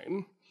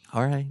fine.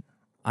 All right.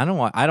 I don't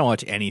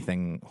watch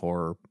anything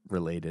horror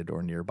related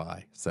or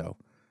nearby, so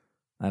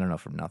I don't know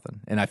from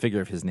nothing. And I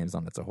figure if his name's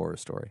on, it's a horror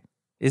story.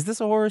 Is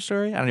this a horror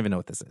story? I don't even know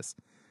what this is.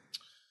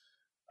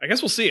 I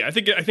guess we'll see. I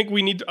think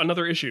we need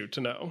another issue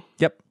to know.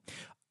 Yep.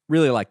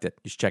 Really liked it.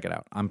 You should check it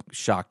out. I'm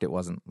shocked it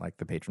wasn't like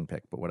the patron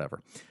pick, but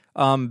whatever.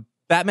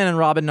 Batman and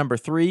Robin number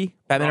 3.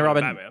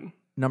 Batman.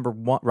 Number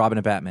 1. Robin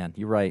and Batman.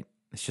 You're right.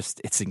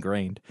 It's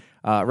ingrained.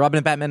 Robin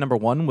and Batman number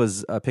 1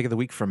 was a pick of the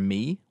week from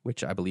me,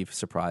 which I believe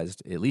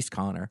surprised at least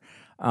Connor.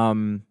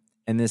 And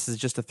this is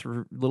just a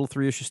little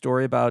 3-issue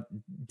story about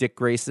Dick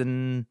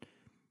Grayson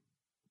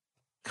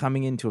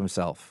coming into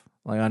himself.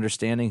 Like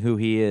understanding who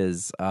he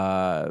is,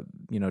 trying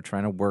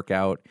to work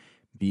out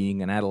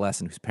being an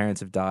adolescent whose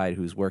parents have died,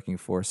 who's working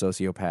for a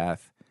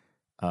sociopath,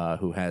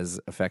 who has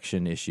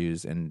affection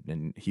issues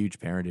and huge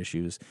parent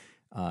issues,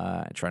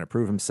 trying to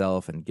prove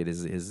himself and get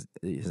his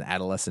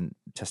adolescent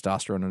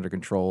testosterone under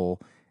control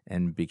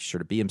and be sure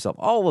to be himself.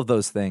 All of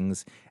those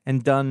things,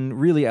 and done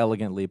really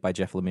elegantly by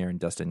Jeff Lemire and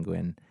Dustin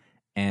Nguyen.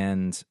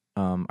 And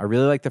I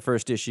really like the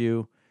first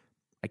issue.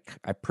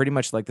 I pretty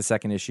much like the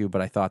second issue, but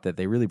I thought that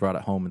they really brought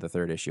it home in the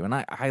third issue.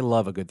 And I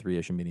love a good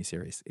 3-issue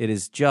miniseries. It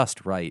is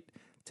just right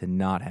to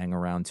not hang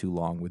around too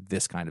long with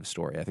this kind of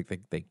story. I think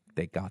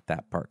they got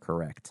that part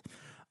correct.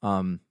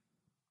 The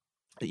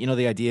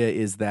idea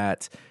is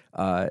that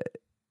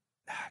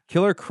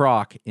Killer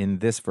Croc in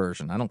this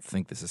version, I don't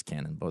think this is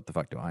canon, but what the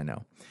fuck do I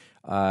know,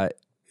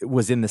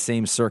 was in the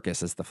same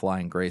circus as the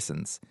Flying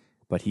Graysons.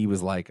 but he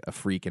was like a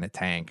freak in a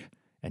tank,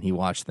 and he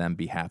watched them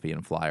be happy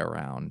and fly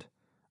around,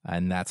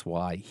 and that's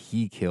why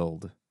he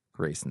killed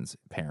Grayson's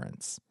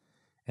parents.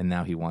 And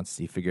now he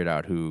figured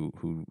out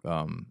who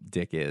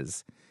Dick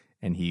is,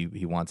 and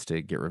he wants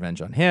to get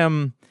revenge on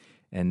him.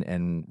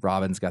 And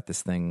Robin's got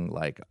this thing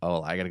like,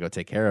 oh, I got to go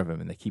take care of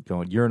him, and they keep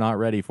going, you're not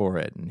ready for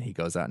it, and he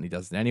goes out and he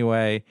does it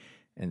anyway,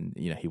 and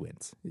he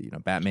wins.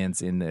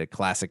 Batman's in the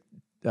classic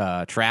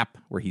trap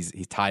where he's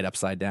tied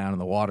upside down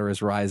and the water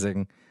is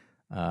rising,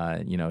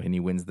 and he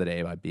wins the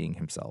day by being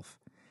himself.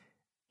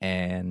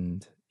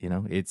 And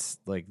it's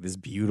like this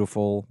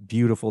beautiful,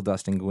 beautiful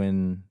Dustin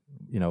Gwinn.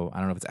 I don't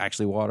know if it's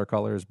actually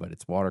watercolors, but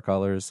it's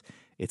watercolors.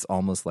 It's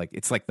almost like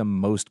it's like the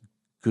most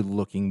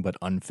good-looking but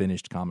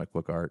unfinished comic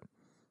book art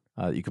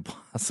you could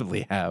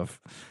possibly have.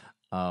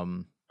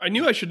 I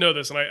knew I should know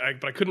this, but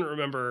I couldn't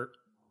remember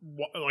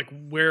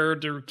where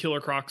do Killer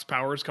Croc's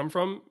powers come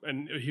from,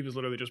 and he was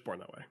literally just born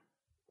that way.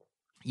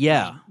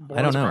 Yeah,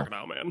 I don't know.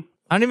 Crocodile Man.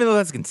 I don't even know if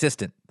that's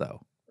consistent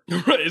though.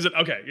 Is it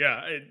okay?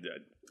 Yeah,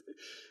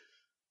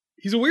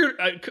 he's a weird.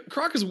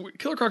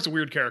 Killer Croc's a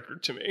weird character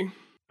to me.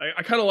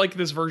 I kind of like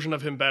this version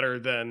of him better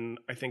than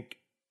I think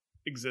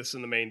exists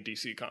in the main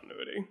DC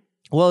continuity.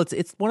 Well,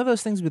 it's one of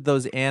those things with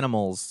those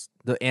animals,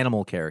 the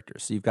animal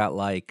characters. So you've got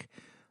like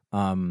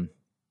the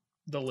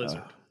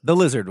lizard. The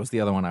lizard was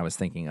the other one I was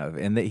thinking of,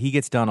 and he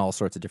gets done all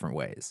sorts of different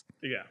ways.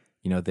 Yeah.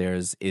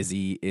 Is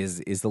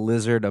the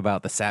lizard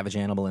about the savage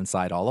animal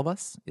inside all of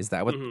us? Is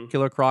that what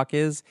Killer Croc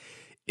is?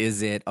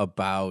 Is it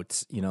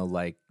about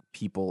like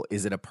people?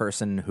 Is it a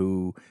person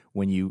who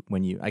when you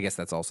I guess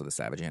that's also the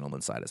savage animal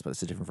inside us, but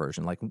it's a different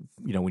version. Like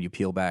when you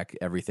peel back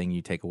everything,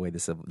 you take away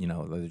this.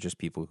 They're just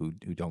people who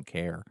don't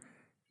care.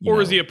 Or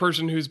is he a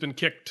person who's been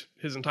kicked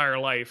his entire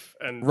life,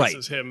 and right.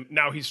 This is him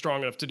now? He's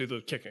strong enough to do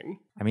the kicking.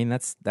 I mean,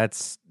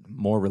 that's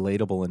more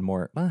relatable and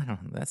more. Well, I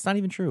don't know, that's not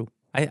even true.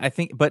 I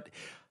think, but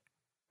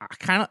I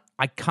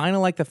kind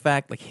of like the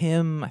fact like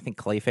him. I think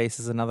Clayface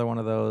is another one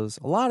of those.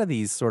 A lot of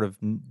these sort of.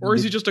 Or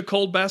is he just a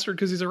cold bastard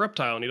because he's a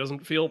reptile and he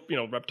doesn't feel?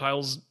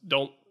 Reptiles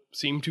don't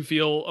seem to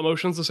feel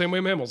emotions the same way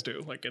mammals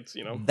do. Like it's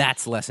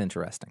That's less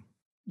interesting.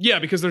 Yeah,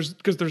 because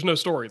there's no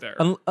story there.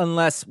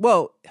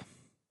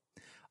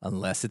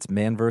 Unless it's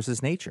man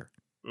versus nature.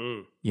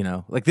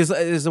 Like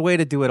there's a way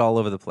to do it all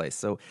over the place.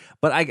 So,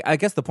 but I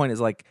guess the point is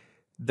like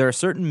there are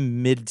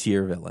certain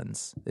mid-tier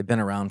villains. They've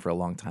been around for a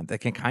long time that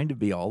can kind of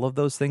be all of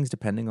those things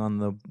depending on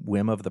the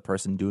whim of the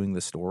person doing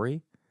the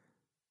story.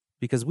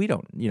 Because we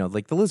don't,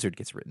 like the lizard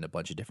gets written a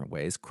bunch of different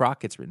ways. Croc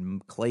gets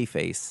written,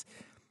 Clayface.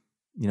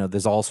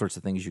 There's all sorts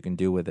of things you can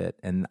do with it,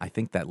 and I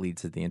think that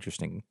leads to the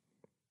interesting.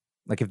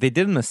 Like if they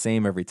did them the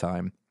same every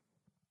time,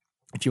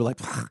 if you were like,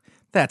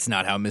 that's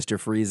not how Mr.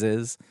 Freeze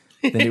is,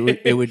 then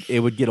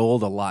it would get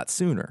old a lot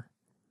sooner.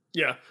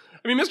 Yeah.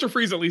 I mean, Mr.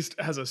 Freeze at least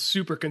has a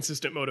super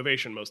consistent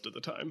motivation most of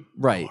the time.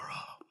 Right.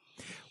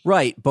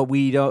 Right, but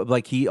we don't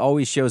like he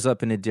always shows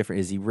up in a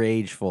different. Is he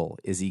rageful?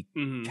 Is he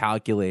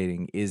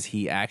calculating? Is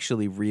he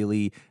actually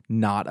really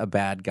not a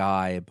bad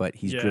guy, but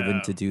he's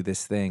driven to do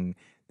this thing?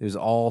 There's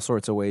all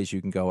sorts of ways you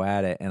can go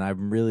at it, and I've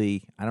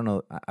really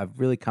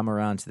come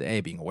around to the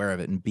A, being aware of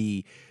it, and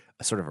B,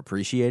 sort of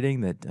appreciating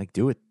that, like,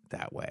 do it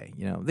that way.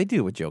 They do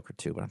it with Joker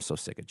too, but I'm so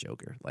sick of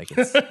Joker. Like,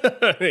 it's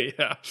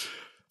yeah.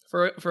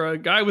 For a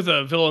guy with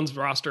a villains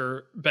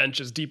roster bench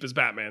as deep as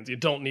Batman's, you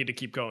don't need to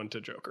keep going to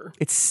Joker.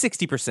 It's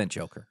 60%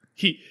 Joker.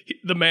 He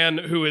the man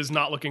who is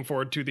not looking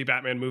forward to the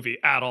Batman movie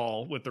at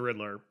all with the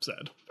Riddler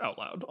said out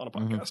loud on a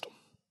podcast.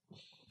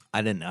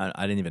 I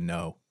didn't even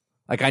know.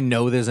 Like, I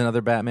know there's another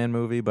Batman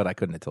movie, but I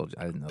couldn't have told you.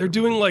 I didn't know. They're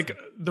doing like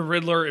the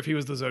Riddler if he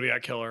was the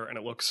Zodiac killer, and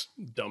it looks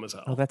dumb as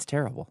hell. Oh, that's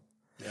terrible.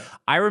 Yeah.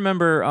 I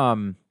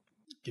remember.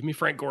 Give me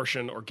Frank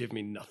Gorshin or give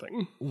me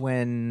nothing.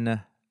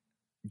 When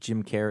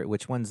Jim Carrey,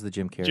 which one's the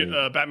Jim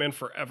Carrey? Batman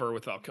Forever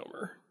with Val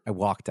Kilmer. I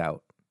walked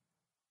out.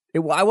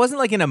 I wasn't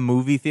like in a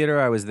movie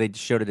theater. They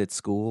showed it at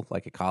school,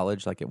 like at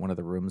college, like at one of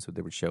the rooms where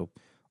they would show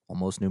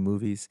almost new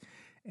movies.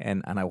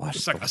 And I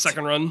watched a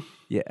second run.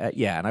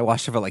 Yeah, and I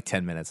watched it for like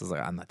 10 minutes. I was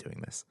like, I'm not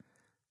doing this.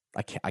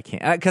 I can't,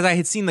 because I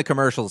had seen the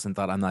commercials and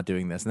thought, I'm not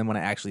doing this. And then when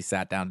I actually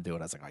sat down to do it,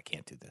 I was like, I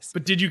can't do this.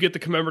 But did you get the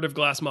commemorative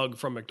glass mug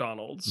from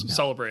McDonald's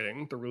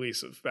celebrating the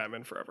release of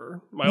Batman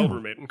Forever? My old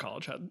roommate in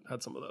college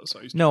had some of those. So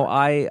I used to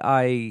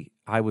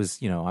I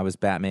was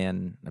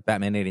Batman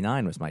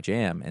 89 was my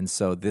jam. And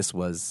so this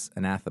was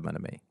anathema to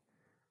me.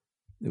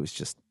 It was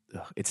just,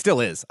 it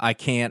still is. I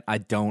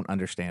don't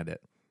understand it.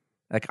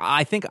 Like,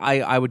 I think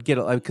I would get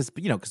it,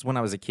 because when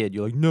I was a kid,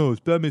 you're like, no,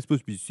 Batman's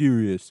supposed to be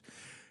serious.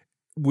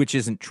 Which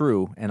isn't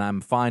true, and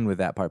I'm fine with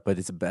that part, but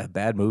it's a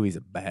bad movie's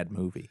a bad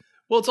movie.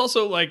 Well, it's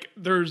also like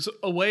there's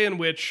a way in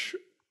which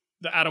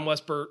the Adam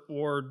West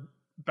Ward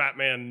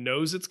Batman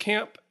knows it's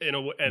camp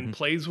and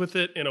plays with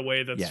it in a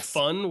way that's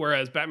fun,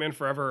 whereas Batman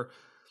Forever,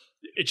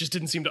 it just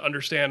didn't seem to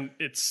understand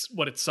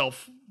what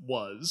itself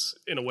was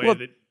in a way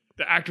that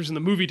the actors in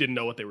the movie didn't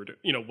know what they were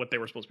doing, what they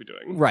were supposed to be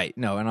doing. Right.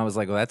 No, and I was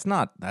like, well, that's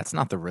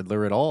not the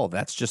Riddler at all.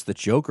 That's just the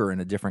Joker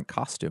in a different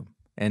costume.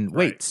 And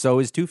wait, so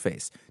is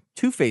Two-Face.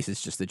 Two-Face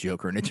is just the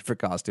Joker in a different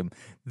costume.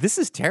 This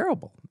is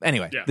terrible.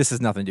 Anyway, Yeah. This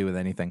has nothing to do with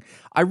anything.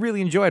 I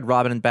really enjoyed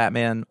Robin and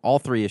Batman, all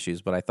 3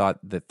 issues, but I thought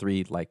the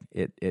 3, like,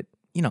 it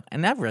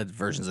and I've read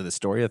versions of this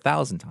story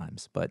 1,000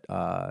 times, but,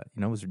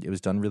 it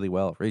was done really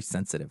well, very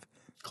sensitive.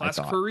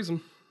 Classic for a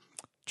reason.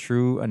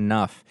 True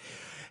enough.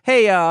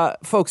 Hey,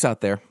 folks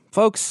out there.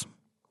 Folks,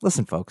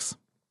 listen, folks.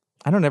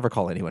 I don't ever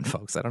call anyone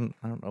folks. I don't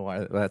know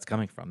where that's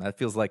coming from. That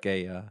feels like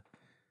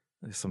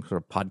some sort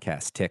of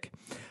podcast tick.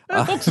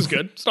 Folks is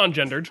good. It's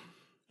non-gendered.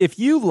 If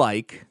you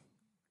like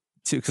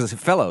to, because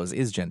fellows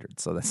is gendered,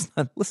 so that's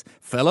not, listen,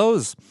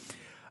 fellows.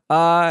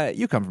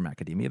 You come from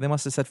academia. They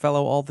must have said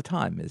fellow all the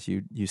time as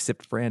you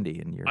sipped brandy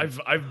and you're.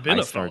 I've been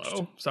a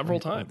fellow several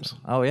times.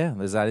 Oh yeah,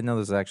 I didn't know there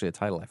was actually a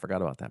title. I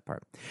forgot about that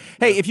part.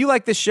 Hey, if you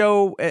like this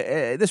show,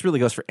 this really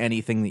goes for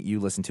anything that you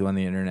listen to on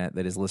the internet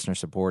that is listener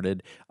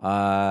supported.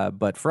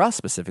 But for us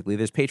specifically,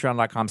 there's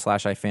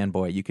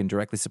patreon.com/ifanboy. You can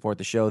directly support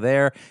the show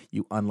there.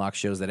 You unlock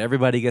shows that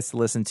everybody gets to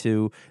listen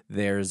to.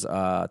 There's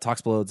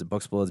Talksplodes and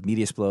Booksplodes,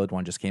 Mediasplode.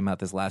 One just came out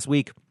this last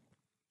week.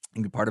 You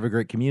can be part of a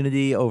great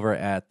community over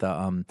at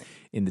the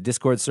in the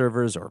Discord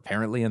servers, or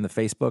apparently in the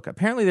Facebook.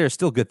 Apparently, there are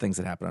still good things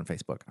that happen on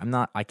Facebook.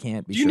 I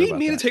can't be. Do you sure need about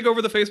me that. to take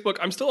over the Facebook?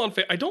 I'm still on.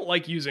 I don't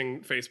like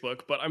using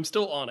Facebook, but I'm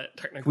still on it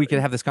technically. We could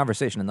have this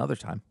conversation another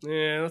time.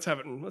 Yeah, let's have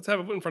it. Let's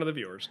have it in front of the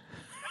viewers.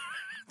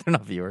 They're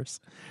not viewers.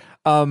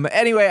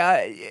 Anyway,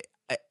 I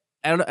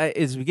don't know,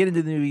 as we get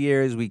into the new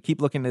year, as we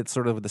keep looking at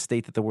sort of the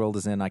state that the world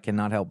is in, I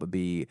cannot help but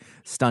be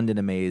stunned and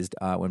amazed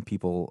when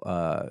people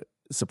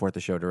support the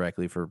show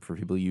directly. For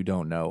people you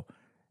don't know.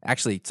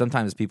 Actually,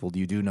 sometimes people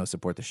you do know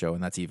support the show,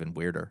 and that's even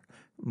weirder.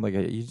 Like,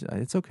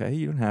 it's okay,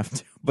 you don't have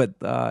to. But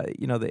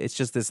it's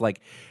just this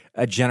like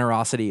a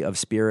generosity of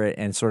spirit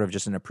and sort of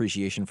just an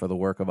appreciation for the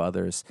work of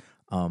others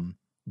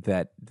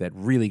that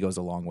really goes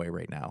a long way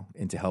right now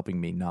into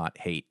helping me not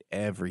hate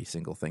every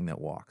single thing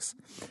that walks.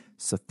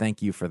 So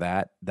thank you for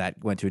that.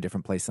 That went to a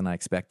different place than I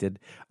expected.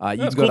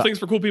 That's cool things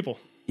for cool people.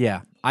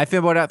 Yeah.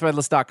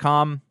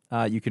 ifanboy.threadless.com.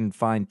 You can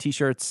find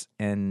T-shirts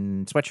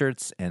and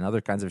sweatshirts and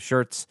other kinds of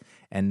shirts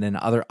and then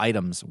other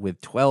items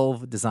with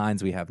 12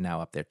 designs we have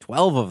now up there.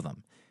 12 of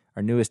them.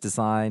 Our newest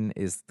design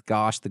is,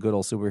 the Good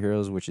Old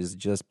Superheroes, which is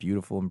just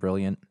beautiful and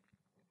brilliant.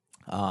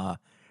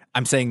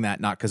 I'm saying that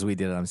not because we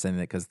did it. I'm saying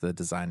that because the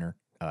designer,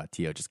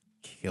 Tio, just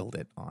killed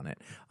it on it.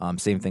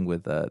 Same thing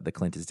with the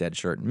Clint is Dead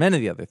shirt and many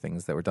of the other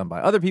things that were done by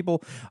other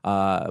people,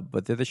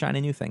 but they're the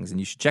shiny new things, and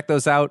you should check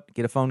those out.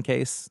 Get a phone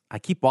case. I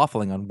keep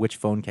waffling on which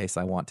phone case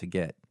I want to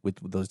get with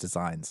those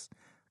designs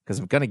because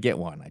I'm going to get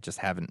one. I just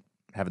haven't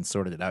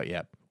sorted it out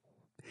yet.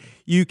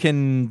 You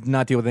can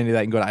not deal with any of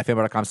that. You can go to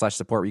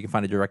ifanboy.com/support where you can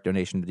find a direct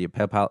donation to the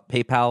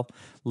PayPal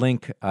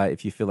link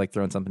if you feel like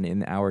throwing something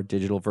in our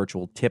digital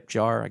virtual tip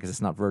jar. I guess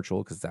it's not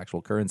virtual because it's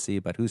actual currency,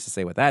 but who's to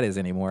say what that is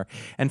anymore?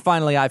 And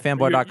finally,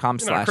 ifanboy.com/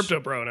 You're not a crypto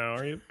bro now,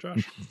 are you,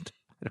 Josh?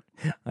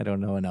 I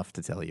don't know enough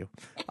to tell you.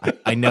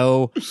 I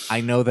know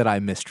that I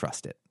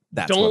mistrust it.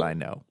 That's what I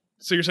know.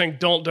 So you're saying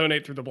don't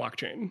donate through the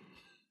blockchain?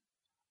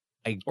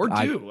 I don't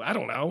know.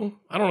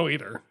 I don't know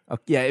either.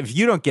 Yeah, if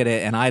you don't get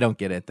it and I don't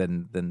get it,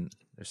 then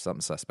there's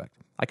something suspect.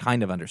 I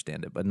kind of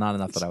understand it, but not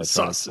enough that I would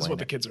try to sus is what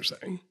the kids are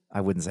saying.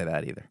 I wouldn't say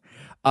that either.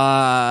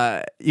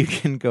 You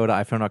can go to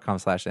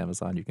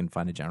iphone.com/Amazon. You can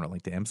find a general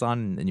link to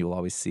Amazon, and you will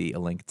always see a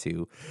link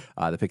to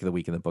the pick of the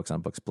week and the books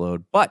on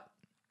Booksplode. But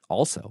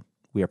also,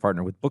 we are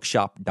partnered with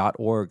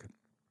bookshop.org.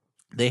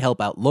 They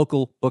help out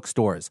local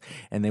bookstores,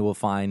 and they will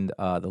find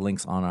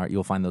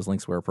you'll find those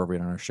links where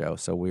appropriate on our show.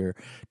 So we're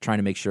trying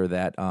to make sure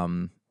that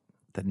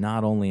that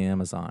not only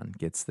Amazon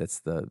gets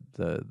the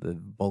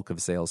bulk of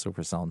sales, so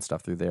we're selling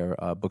stuff through there.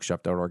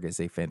 Bookshop.org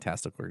is a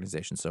fantastic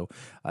organization, so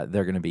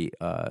they're going to be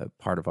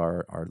part of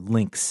our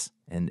links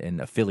and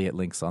affiliate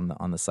links on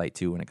the site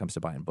too when it comes to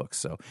buying books.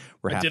 So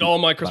I did all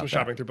my Christmas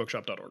shopping through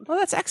Bookshop.org. Oh,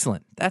 that's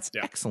excellent.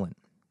 Excellent.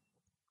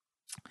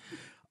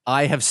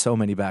 I have so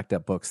many backed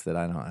up books that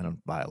I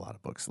don't buy a lot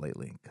of books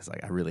lately because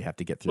I really have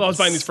to get through. Well, I was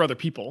buying these for other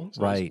people.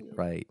 So right.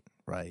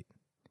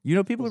 You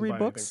know people who read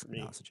books?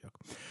 No, it's a joke.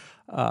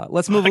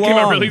 Let's move along. It came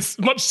out really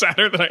much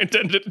sadder than I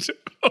intended to.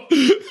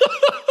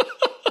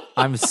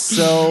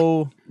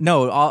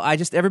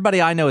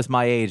 Everybody I know is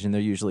my age, and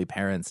they're usually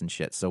parents and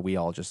shit. So we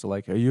all just are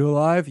like, "Are you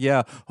alive?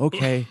 Yeah,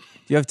 okay. Do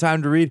you have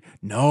time to read?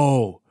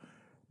 No.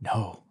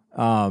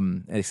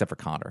 Except for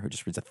Connor, who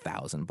just reads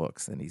 1,000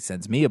 books, and he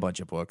sends me a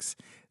bunch of books.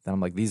 Then I'm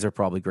like, these are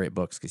probably great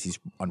books because he's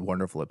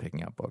wonderful at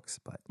picking out books.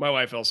 But my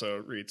wife also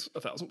reads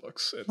 1,000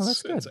 books.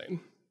 It's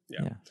insane.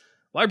 Yeah. Yeah.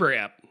 Library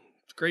app.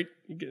 It's great.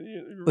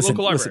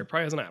 Local library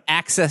probably has an app.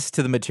 Access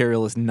to the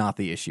material is not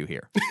the issue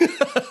here.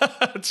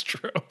 That's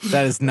true.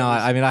 That is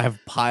not. I mean,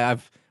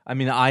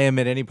 I am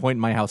at any point in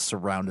my house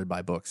surrounded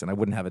by books, and I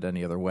wouldn't have it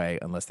any other way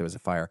unless there was a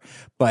fire.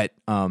 But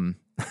so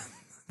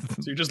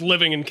you're just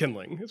living and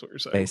kindling, is what you're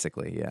saying.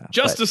 Basically, yeah.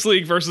 Justice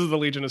League versus the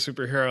Legion of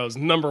Superheroes,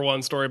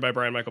 #1 story by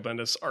Brian Michael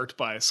Bendis, art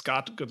by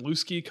Scott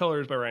Godlewski,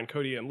 colors by Ryan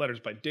Cody, and letters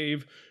by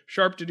Dave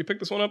Sharp. Did you pick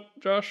this one up,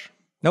 Josh?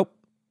 Nope.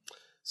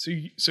 So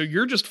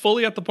you're just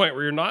fully at the point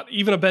where you're not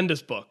even a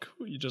Bendis book.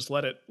 You just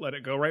let it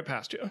go right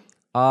past you.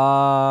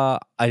 I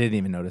didn't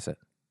even notice it.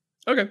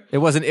 Okay. It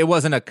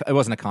wasn't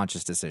a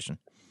conscious decision.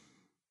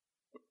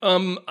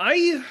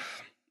 I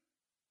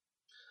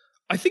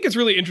think it's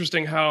really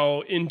interesting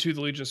how into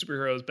the Legion of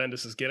Superheroes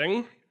Bendis is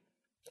getting.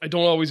 I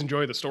don't always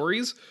enjoy the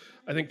stories.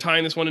 I think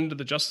tying this one into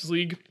the Justice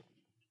League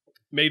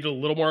made it a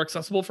little more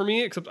accessible for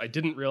me, except I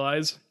didn't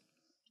realize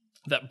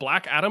that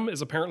Black Adam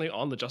is apparently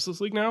on the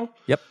Justice League now.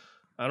 Yep.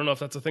 I don't know if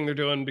that's a thing they're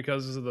doing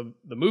because of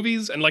the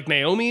movies. And like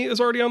Naomi is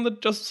already on the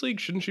Justice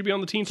League. Shouldn't she be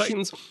on the Teen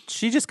Titans?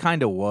 She just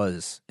kind of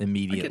was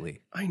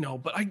immediately. I know,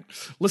 but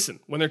listen,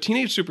 when they're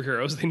teenage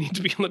superheroes, they need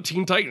to be on the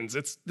Teen Titans.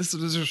 This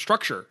is a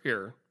structure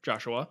here,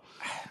 Joshua.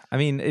 I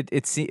mean,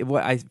 it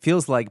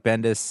feels like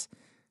Bendis,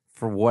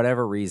 for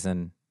whatever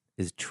reason,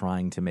 is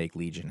trying to make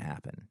Legion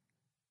happen.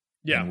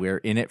 Yeah. And we're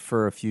in it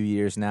for a few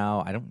years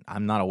now.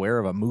 I'm not aware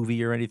of a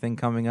movie or anything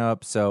coming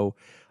up, so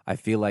I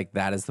feel like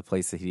that is the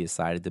place that he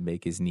decided to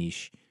make his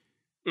niche.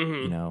 Mm-hmm.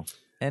 You know,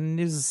 and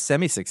it was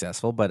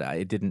semi-successful, but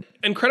it didn't.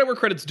 And credit where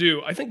credit's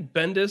due. I think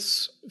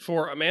Bendis,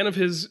 for a man of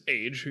his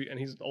age, and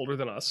he's older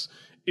than us,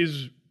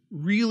 is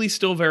really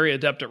still very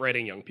adept at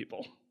writing young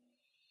people.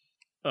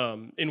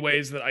 In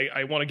ways that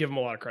I want to give him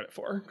a lot of credit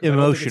for.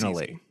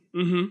 Emotionally.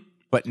 Mm-hmm.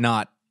 But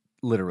not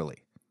literally.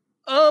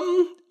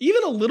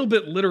 Even a little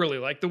bit literally,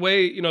 like the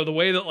way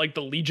that like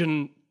the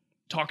Legion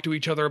talk to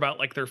each other about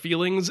like their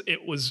feelings.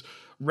 It was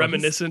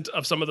reminiscent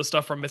of some of the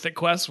stuff from Mythic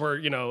Quest where,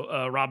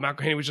 Rob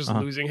McElhenney was just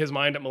losing his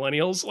mind at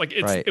Millennials. Like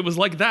it was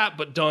like that,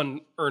 but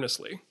done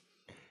earnestly.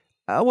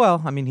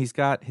 Well, I mean, his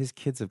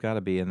kids have got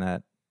to be in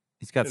that.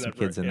 He's got some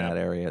kids in yeah. that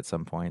area at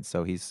some point.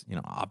 So he's,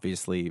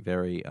 obviously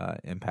very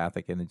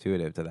empathic and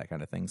intuitive to that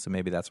kind of thing. So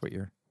maybe that's what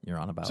you're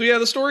on about. So yeah,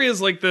 the story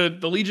is like the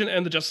Legion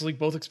and the Justice League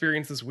both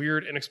experience this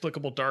weird,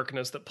 inexplicable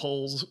darkness that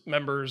pulls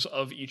members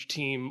of each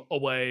team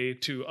away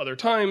to other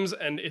times.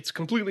 And it's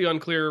completely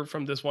unclear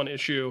from this one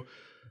issue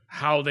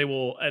how they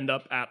will end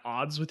up at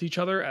odds with each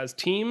other as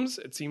teams.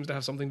 It seems to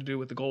have something to do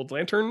with the Gold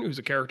Lantern, who's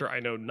a character I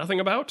know nothing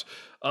about.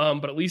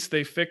 But at least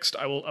they fixed,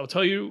 I'll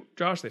tell you,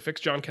 Josh, they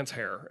fixed John Kent's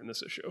hair in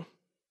this issue.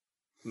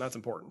 And that's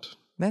important.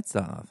 That's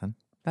not nothing.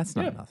 That's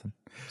not nothing.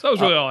 So that was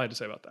really all I had to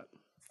say about that.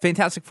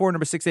 Fantastic Four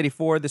number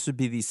 684. This would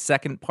be the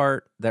second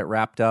part that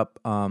wrapped up.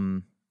 I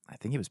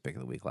think it was Pick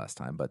of the Week last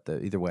time, but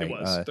either way, it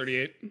was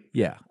 38.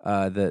 Yeah.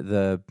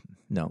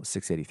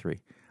 683.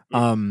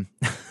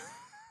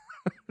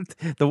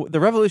 The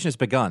revolution has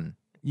begun.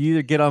 You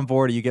either get on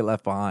board or you get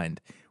left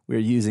behind. We're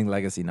using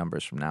legacy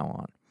numbers from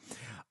now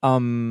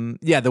on.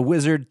 The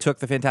Wizard took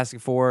the Fantastic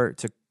Four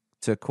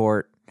to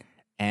court.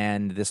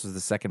 And this was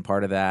the second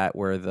part of that,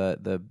 where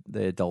the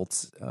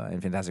adults in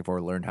Fantastic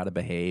Four learned how to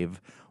behave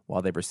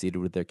while they proceeded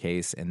with their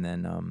case. And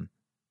then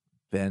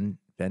Ben,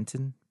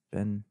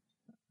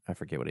 I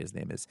forget what his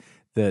name is,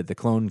 the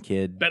clone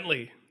kid,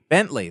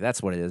 Bentley,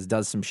 that's what it is,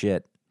 does some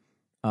shit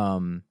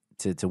to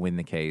win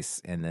the case.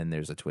 And then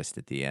there's a twist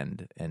at the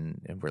end,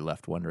 and we're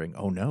left wondering,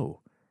 oh no,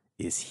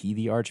 is he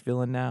the arch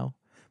villain now?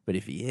 But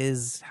if he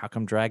is, how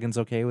come Dragon's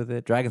okay with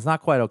it? Dragon's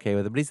not quite okay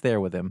with it, but he's there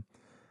with him.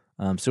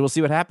 So we'll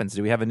see what happens.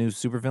 Do we have a new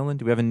supervillain?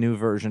 Do we have a new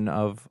version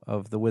of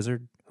the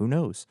Wizard? Who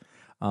knows?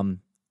 It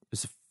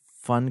was a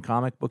fun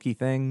comic booky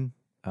thing.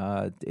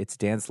 It's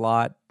Dan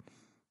Slott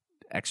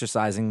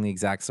exercising the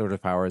exact sort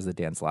of powers that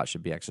Dan Slott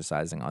should be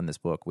exercising on this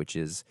book, which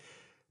is,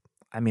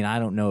 I mean, I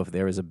don't know if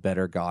there is a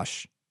better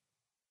Gosh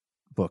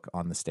book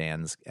on the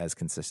stands as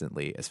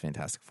consistently as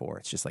Fantastic Four.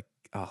 It's just like,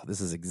 oh, this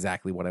is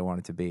exactly what I want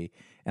it to be.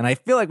 And I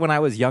feel like when I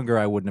was younger,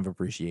 I wouldn't have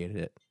appreciated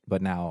it.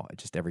 But now,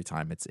 just every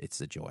time, it's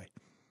a joy.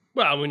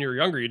 Well, when you were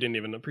younger, you didn't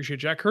even appreciate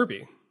Jack Kirby.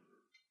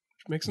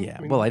 Which makes sense. Yeah,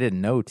 I didn't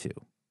know to.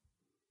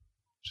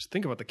 Just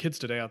think about the kids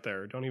today out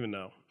there. Don't even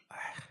know.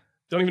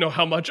 Don't even know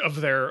how much of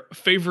their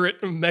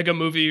favorite mega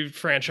movie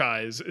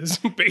franchise is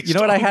based. You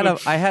know what? I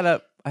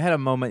had a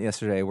moment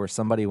yesterday where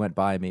somebody went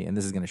by me, and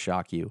this is going to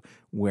shock you,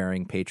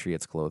 wearing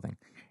Patriots clothing,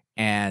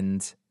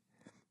 and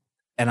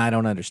I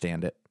don't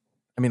understand it.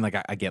 I mean, like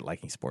I get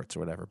liking sports or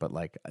whatever, but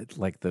like I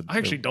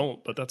actually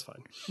don't, but that's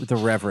fine. The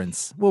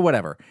reverence, well,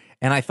 whatever.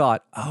 And I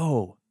thought,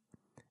 oh,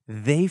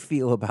 they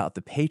feel about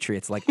the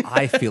Patriots like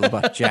I feel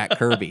about Jack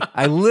Kirby.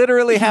 I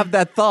literally have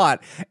that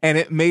thought, and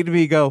it made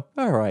me go,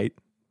 all right.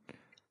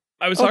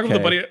 I was talking with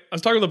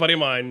a buddy of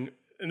mine,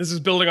 and this is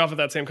building off of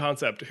that same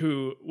concept.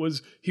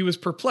 He was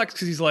perplexed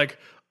because he's like,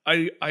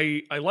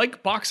 I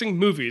like boxing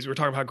movies. We were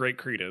talking about how great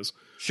Creed is.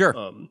 Sure.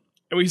 And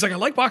he's like, I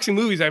like boxing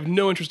movies. I have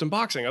no interest in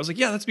boxing. I was like,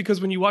 yeah, that's because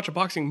when you watch a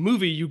boxing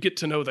movie, you get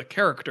to know the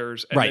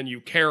characters, and then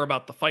you care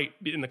about the fight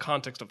in the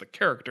context of the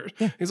characters.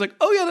 Yeah. He's like,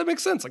 oh yeah, that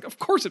makes sense. Like, of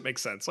course it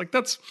makes sense. Like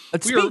we're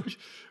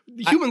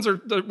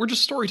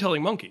just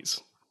storytelling monkeys.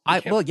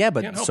 But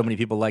so many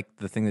people like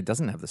the thing that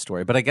doesn't have the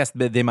story. But I guess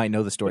they might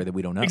know the story that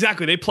we don't know.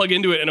 Exactly. They plug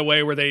into it in a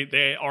way where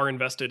they are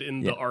invested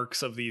in the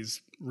arcs of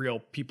these real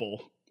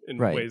people in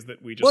Right. ways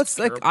that we just Well, it's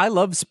care like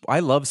about. I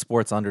love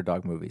sports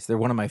underdog movies. They're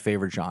one of my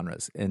favorite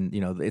genres, and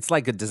it's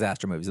like a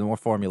disaster movies. The more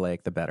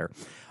formulaic, the better.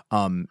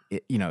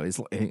 It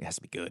has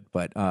to be good,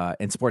 but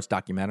and sports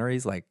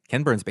documentaries like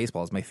Ken Burns'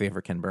 Baseball is my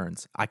favorite. Ken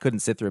Burns. I couldn't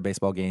sit through a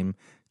baseball game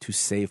to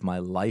save my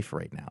life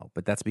right now,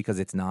 but that's because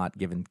it's not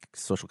given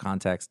social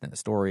context and a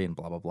story and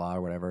blah blah blah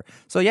or whatever.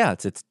 So yeah,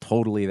 it's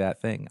totally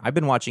that thing. I've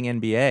been watching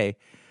NBA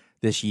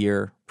this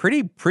year,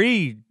 pretty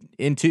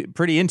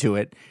into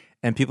it.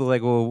 And people are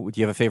like, well, do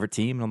you have a favorite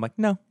team? And I'm like,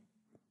 no.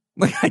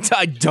 Like,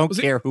 I don't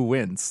care who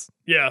wins.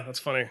 Yeah, that's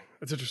funny.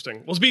 That's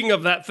interesting. Well, speaking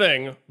of that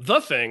thing,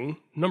 The Thing,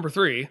 number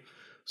 3,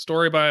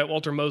 story by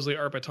Walter Mosley,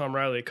 art by Tom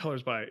Riley,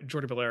 colors by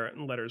Jordi Belair,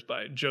 and letters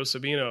by Joe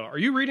Sabino. Are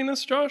you reading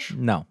this, Josh?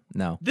 No.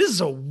 This is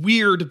a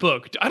weird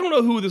book. I don't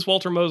know who this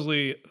Walter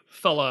Mosley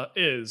fella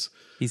is.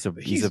 He's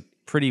a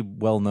pretty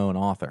well-known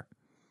author.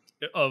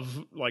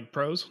 Of, like,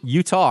 prose?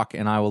 You talk,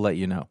 and I will let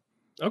you know.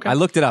 Okay. I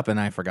looked it up, and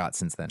I forgot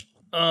since then.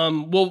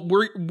 Well,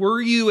 were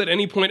you at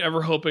any point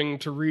ever hoping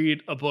to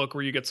read a book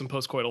where you get some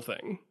postcoital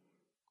thing?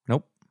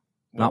 Nope.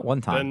 Not one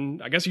time.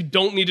 Then I guess you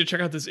don't need to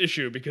check out this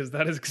issue because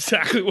that is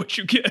exactly what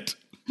you get.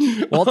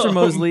 Walter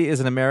Mosley is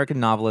an American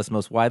novelist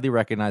most widely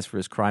recognized for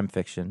his crime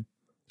fiction.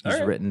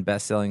 He's written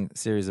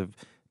series of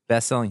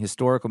best-selling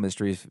historical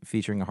mysteries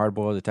featuring a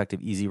hard-boiled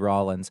detective, Easy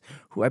Rawlins,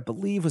 who I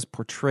believe was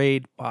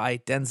portrayed by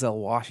Denzel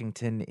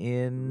Washington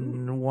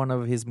in one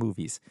of his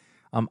movies.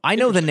 I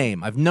know the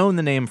name. I've known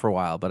the name for a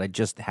while, but I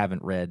just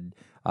haven't read.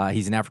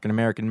 He's an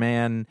African-American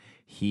man.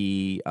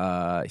 He's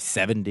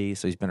 70,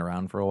 so he's been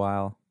around for a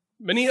while.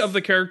 Many of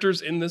the characters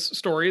in this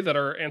story that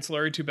are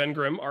ancillary to Ben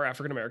Grimm are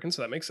African-American,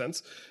 so that makes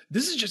sense.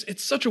 This is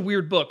it's such a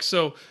weird book.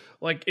 So,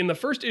 like, in the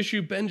first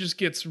issue, Ben just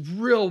gets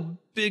real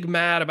big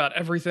mad about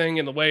everything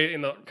in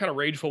the kind of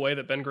rageful way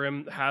that Ben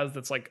Grimm has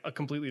that's like a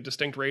completely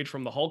distinct rage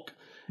from the Hulk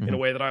in a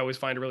way that I always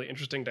find a really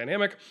interesting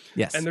dynamic.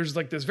 Yes. And there's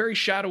like this very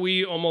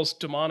shadowy, almost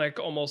demonic,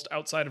 almost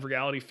outside of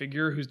reality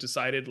figure who's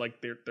decided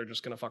like they're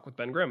just going to fuck with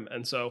Ben Grimm.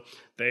 And so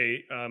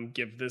they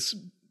give this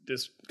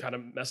kind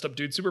of messed up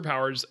dude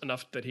superpowers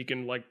enough that he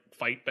can like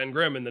fight Ben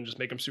Grimm and then just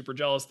make him super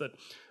jealous that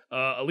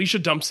Alicia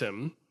dumps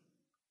him.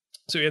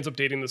 So he ends up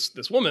dating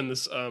this woman,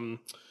 this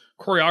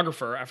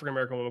choreographer,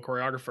 African-American woman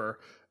choreographer,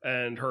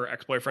 and her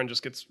ex-boyfriend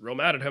just gets real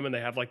mad at him. And they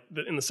have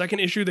in the second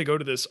issue, they go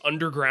to this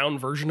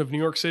underground version of New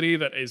York City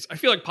that is, I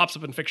feel like pops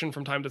up in fiction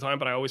from time to time,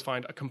 but I always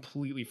find a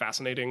completely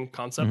fascinating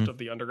concept of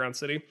the underground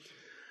city.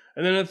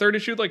 And then in the third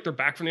issue, like they're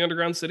back from the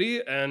underground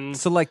city. And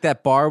So like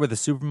that bar with the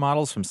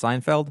supermodels from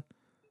Seinfeld?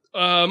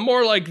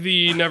 More like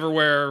the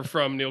Neverwhere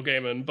from Neil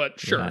Gaiman, but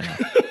sure.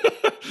 Yeah,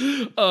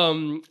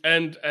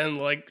 and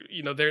like,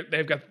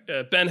 they've got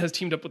Ben has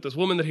teamed up with this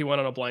woman that he went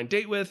on a blind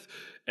date with,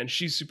 and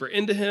she's super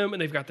into him,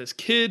 and they've got this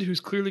kid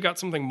who's clearly got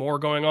something more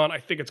going on. I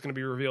think it's going to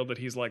be revealed that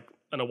he's like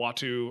an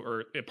Uatu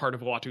or a part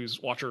of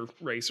Uatu's Watcher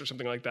race or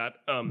something like that.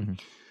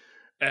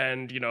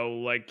 And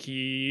like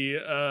he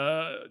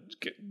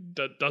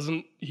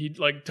doesn't, he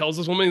like tells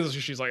this woman,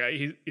 she's like,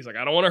 he's like,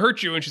 I don't want to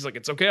hurt you, and she's like,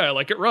 it's okay, I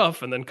like it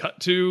rough, and then cut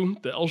to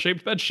the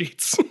L-shaped bed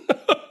sheets.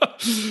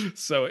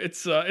 So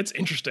it's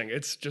interesting.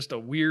 It's just a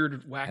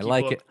weird, wacky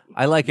book.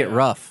 I like it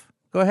rough.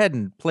 Go ahead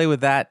and play with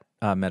that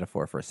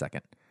metaphor for a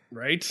second.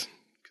 Right?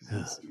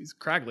 Because he's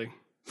craggly.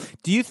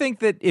 Do you think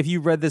that if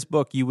you read this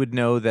book, you would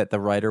know that the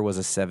writer was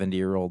a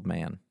 70-year-old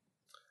man?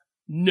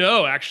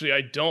 No, actually, I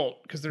don't,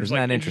 because there's Isn't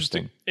like that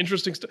interesting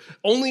stuff.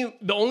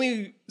 The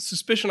only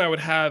suspicion I would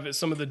have is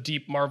some of the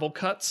deep Marvel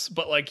cuts,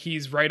 but like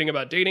he's writing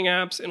about dating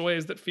apps in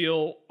ways that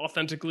feel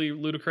authentically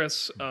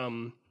ludicrous.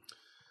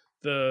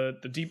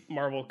 The deep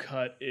Marvel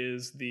cut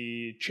is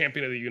the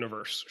Champion of the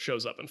Universe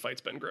shows up and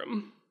fights Ben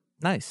Grimm.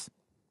 Nice.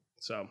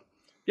 So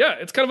yeah,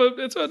 it's kind of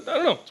I don't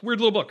know, it's a weird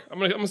little book. I'm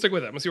gonna stick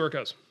with it. I'm gonna see where it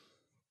goes.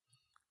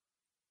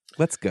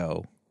 Let's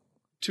go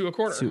to a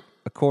corner. To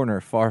a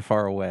corner far,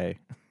 far away.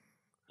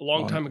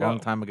 Long time ago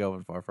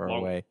and far, far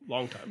away.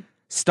 Long time.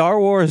 Star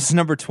Wars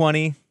number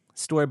 20,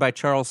 story by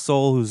Charles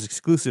Soule, who's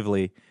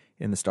exclusively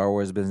in the Star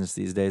Wars business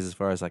these days, as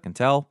far as I can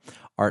tell.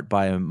 Art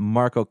by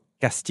Marco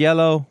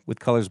Castiello, with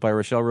colors by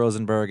Rochelle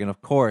Rosenberg, and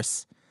of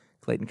course,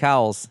 Clayton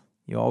Cowles.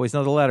 You always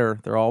know the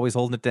letter. They're always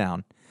holding it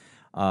down.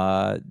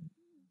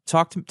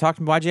 Talk to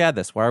me. Why'd you add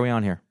this? Why are we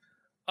on here?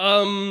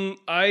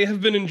 I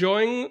have been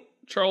enjoying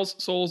Charles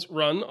Soule's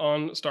run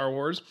on Star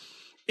Wars.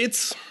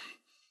 It's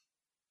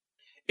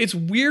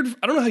weird.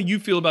 I don't know how you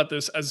feel about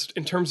this as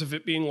in terms of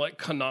it being like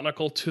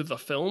canonical to the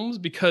films,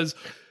 because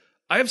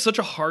I have such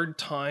a hard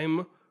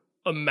time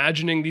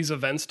imagining these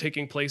events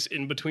taking place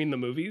in between the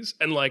movies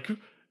and like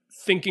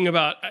thinking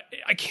about,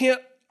 I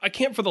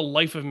can't for the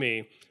life of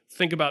me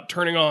think about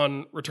turning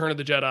on Return of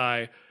the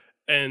Jedi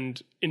and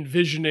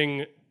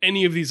envisioning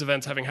any of these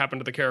events having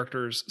happened to the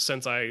characters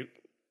since I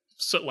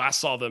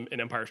last saw them in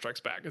Empire Strikes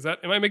Back.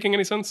 Am I making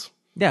any sense?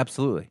 Yeah,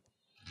 absolutely.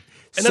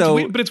 And that's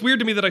weird, but it's weird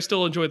to me that I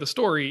still enjoy the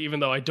story, even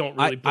though I don't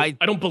really, I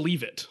don't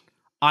believe it.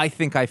 I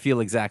think I feel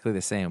exactly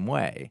the same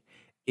way.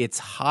 It's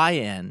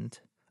high-end,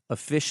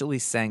 officially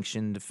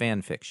sanctioned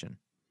fan fiction.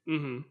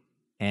 Mm-hmm.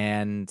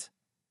 And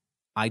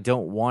I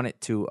don't want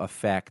it to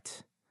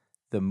affect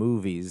the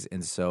movies,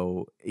 and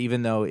so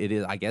even though it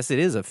is, I guess it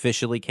is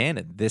officially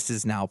canon, this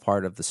is now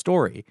part of the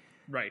story.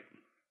 Right.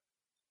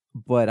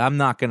 But I'm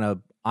not.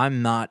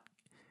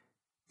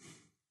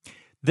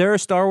 There are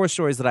Star Wars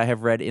stories that I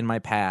have read in my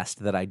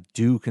past that I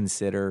do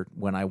consider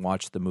when I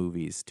watch the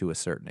movies to a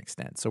certain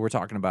extent. So we're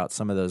talking about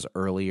some of those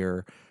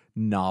earlier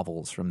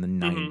novels from the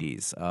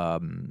 90s.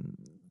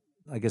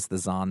 I guess the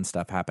Zahn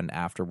stuff happened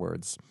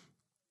afterwards.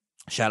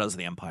 Shadows of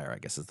the Empire, I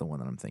guess, is the one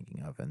that I'm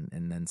thinking of.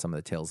 And then some of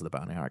the Tales of the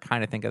Bounty Hunter. I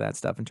kind of think of that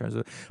stuff in terms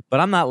of, but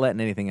I'm not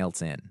letting anything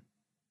else in.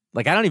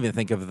 Like, I don't even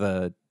think of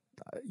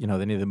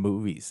any of the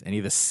movies, any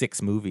of the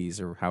 6 movies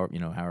or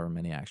however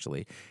many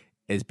actually,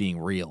 as being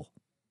real.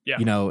 Yeah.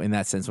 In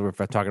that sense, if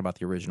we're talking about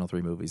the original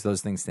 3 movies,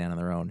 those things stand on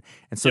their own.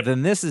 And so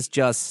then this is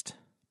just,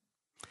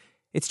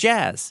 it's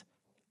jazz.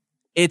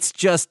 It's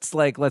just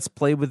like, let's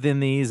play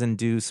within these and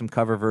do some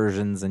cover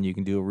versions, and you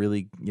can do a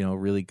really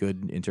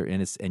good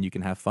and you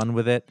can have fun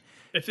with it.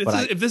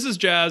 If this is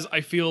jazz,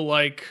 I feel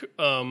like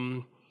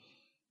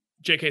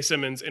J.K.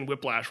 Simmons in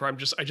Whiplash, where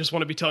I just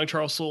want to be telling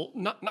Charles Soule,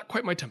 not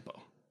quite my tempo.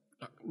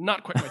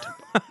 Not quite my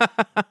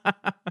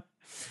tempo.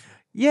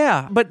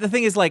 Yeah, but the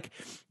thing is, like,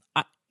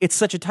 it's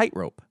such a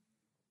tightrope.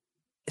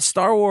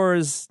 Star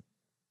Wars,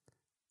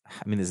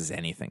 I mean, this is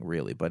anything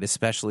really, but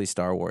especially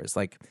Star Wars.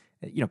 Like,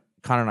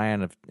 Connor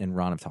and I and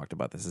Ron have talked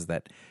about this, is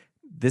that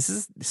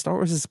Star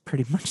Wars is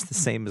pretty much the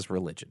same as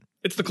religion.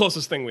 It's the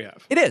closest thing we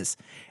have. It is.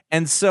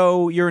 And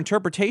so your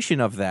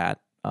interpretation of that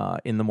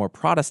in the more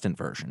Protestant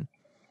version,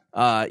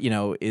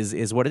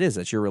 is what it is.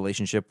 That's your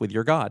relationship with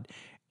your God.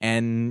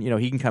 And,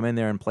 he can come in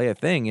there and play a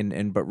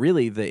thing. But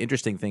really the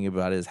interesting thing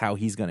about it is how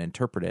he's going to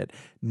interpret it,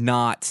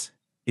 not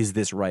is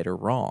this right or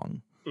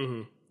wrong.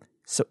 Mm-hmm.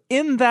 So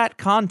in that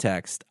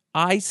context,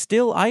 I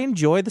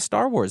enjoy the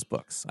Star Wars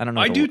books. I don't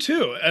know. I do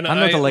too. And I don't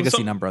know what the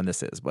legacy number on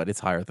this is, but it's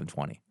higher than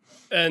 20.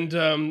 And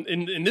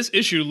in this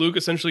issue, Luke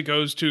essentially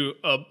goes to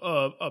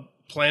a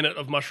planet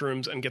of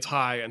mushrooms and gets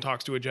high and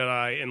talks to a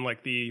Jedi in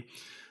like the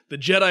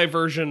Jedi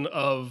version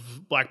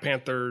of Black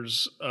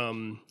Panther's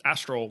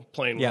astral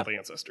plane with all the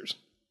ancestors.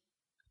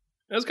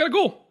 And it's kind of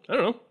cool. I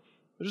don't know.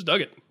 I just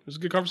dug it. It was a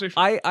good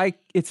conversation.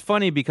 It's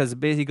funny because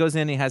he goes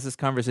in and he has this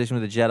conversation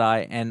with the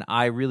Jedi, and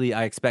I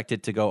expect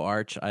it to go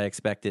arch. I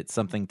expected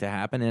something to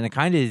happen, and it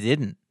kind of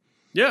didn't.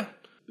 Yeah.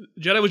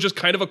 Jedi was just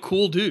kind of a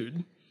cool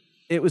dude.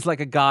 It was like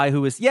a guy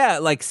who was,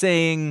 like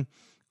saying,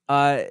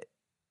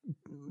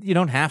 you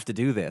don't have to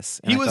do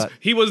this. And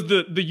he was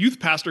the youth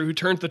pastor who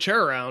turns the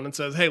chair around and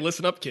says, "Hey,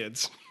 listen up,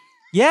 kids."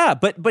 Yeah,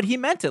 but he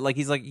meant it. Like,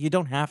 he's like, you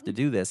don't have to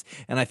do this.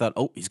 And I thought,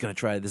 he's going to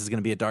try. This is going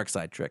to be a dark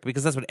side trick,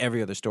 because that's what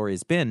every other story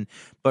has been.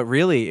 But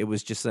really, it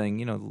was just saying,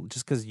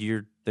 just because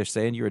they're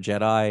saying you're a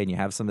Jedi and you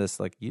have some of this,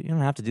 like, you don't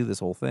have to do this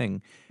whole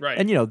thing. Right.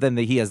 And, then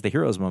he has the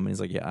hero's moment. He's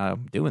like, yeah,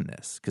 I'm doing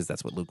this because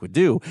that's what Luke would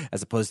do,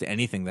 as opposed to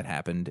anything that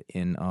happened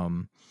in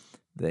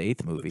the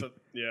 8th movie.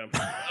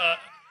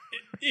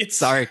 It's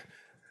sorry.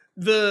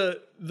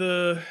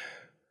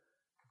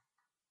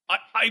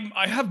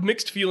 I have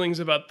mixed feelings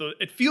about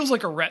it feels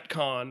like a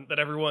retcon that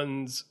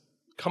everyone's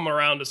come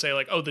around to say,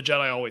 like, oh, the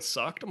Jedi always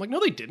sucked. I'm like,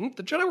 no, they didn't.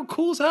 The Jedi were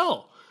cool as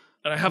hell.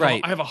 And I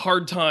have a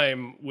hard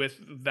time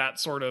with that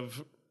sort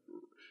of,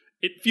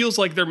 it feels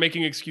like they're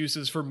making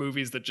excuses for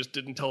movies that just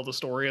didn't tell the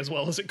story as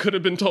well as it could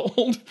have been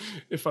told,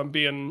 if I'm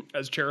being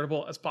as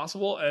charitable as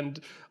possible. And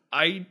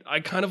I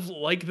kind of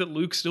like that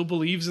Luke still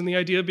believes in the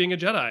idea of being a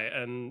Jedi,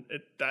 and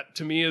that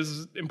to me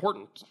is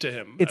important to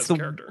him as a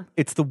character.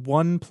 It's the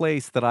one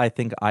place that I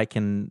think I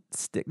can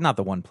stick. Not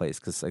the one place,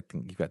 because I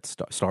think you've got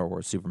Star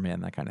Wars,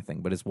 Superman, that kind of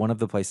thing. But it's one of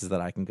the places that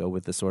I can go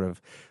with the sort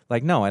of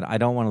like, no, I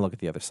don't want to look at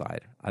the other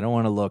side. I don't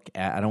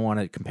want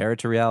to compare it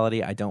to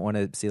reality. I don't want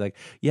to see like,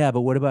 yeah,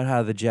 but what about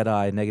how the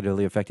Jedi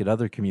negatively affected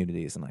other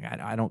communities? And like,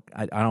 I don't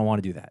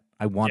want to do that.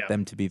 I want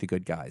them to be the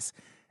good guys,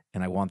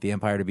 and I want the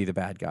Empire to be the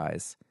bad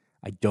guys.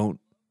 I don't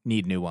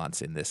need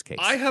nuance in this case.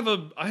 I have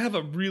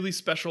a really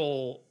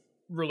special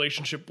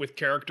relationship with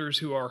characters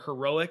who are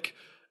heroic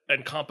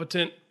and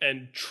competent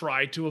and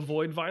try to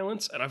avoid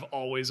violence, and I've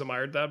always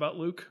admired that about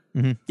Luke.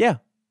 Mm-hmm. Yeah,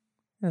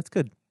 that's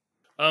good.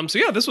 So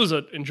yeah, this was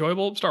an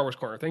enjoyable Star Wars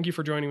corner. Thank you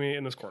for joining me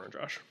in this corner,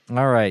 Josh.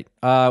 All right.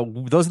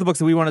 Those are the books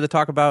that we wanted to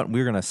talk about.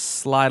 We're going to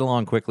slide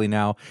along quickly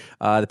now.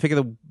 The pick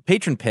of the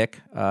patron pick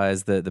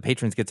is the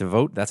patrons get to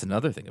vote. That's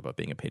another thing about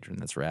being a patron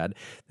that's rad.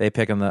 They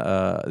pick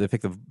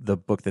the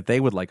book that they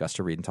would like us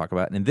to read and talk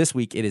about. And this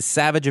week it is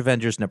Savage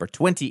Avengers number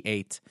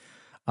 28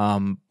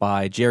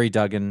 by Jerry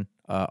Duggan,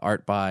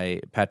 art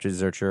by Patrick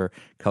Zurcher,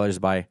 colors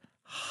by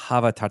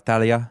Hava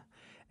Tartaglia,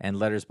 and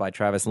letters by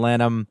Travis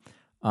Lanham.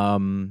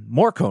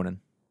 More Conan.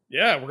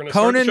 Yeah, we're going to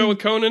start the show with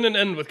Conan and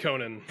end with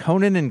Conan.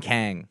 Conan and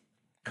Kang.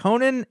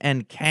 Conan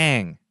and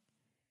Kang.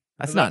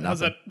 That's not nothing. How's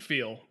that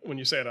feel when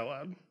you say it out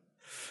loud?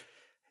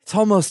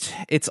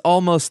 It's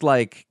almost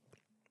like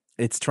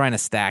it's trying to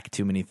stack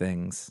too many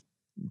things.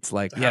 It's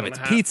like, yeah, it's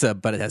pizza,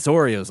 but it has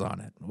Oreos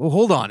on it. Well,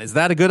 hold on. Is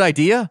that a good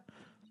idea?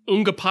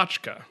 Unga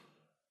Pachka.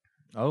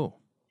 Oh,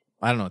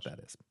 I don't know what that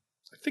is.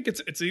 I think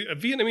it's a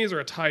Vietnamese or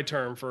a Thai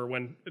term for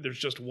when there's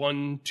just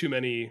one too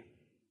many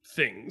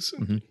things.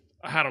 Mm-hmm.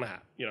 A hat on a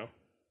hat,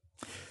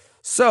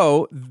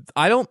 So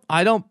I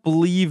don't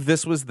believe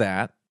this was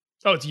that.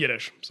 Oh, it's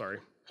Yiddish. Sorry.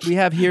 We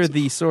have here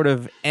the sort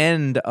of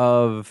end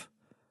of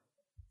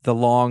the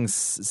long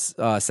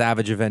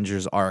Savage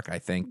Avengers arc, I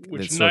think.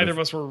 Which neither of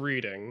us were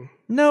reading.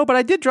 No, but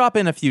I did drop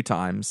in a few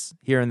times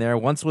here and there.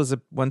 Once was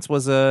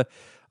a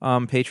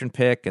patron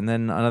pick, and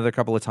then another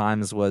couple of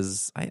times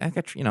was I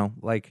got,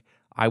 like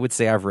I would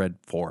say I've read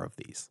 4 of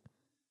these.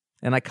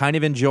 And I kind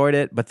of enjoyed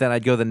it, but then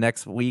I'd go the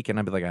next week and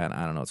I'd be like, I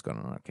don't know what's going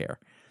on, I don't care.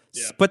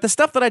 Yeah. But the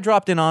stuff that I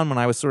dropped in on when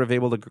I was sort of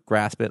able to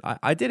grasp it,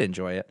 I did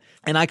enjoy it.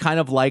 And I kind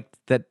of liked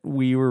that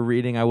we were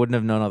reading, I wouldn't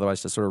have known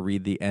otherwise to sort of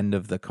read the end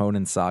of the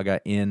Conan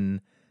saga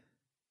in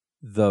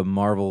the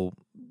Marvel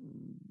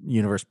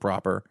universe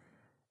proper.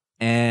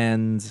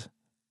 And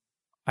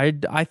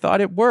I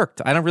thought it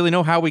worked. I don't really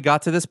know how we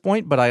got to this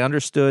point, but I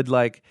understood,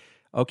 like,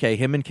 okay,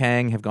 him and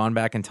Kang have gone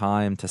back in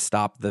time to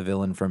stop the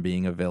villain from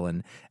being a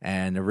villain.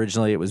 And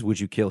originally it was, would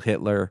you kill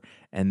Hitler?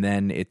 And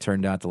then it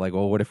turned out to like,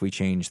 well, what if we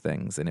change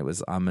things? And it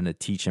was, I'm going to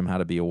teach him how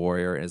to be a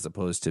warrior as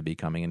opposed to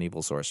becoming an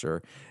evil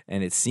sorcerer.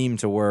 And it seemed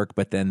to work,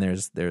 but then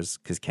there's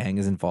because Kang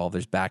is involved,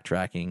 there's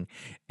backtracking.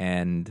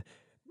 And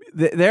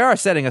they are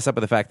setting us up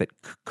with the fact that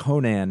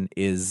Conan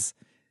is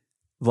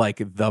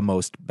like the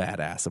most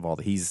badass of all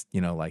he's,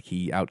 like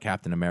he out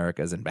Captain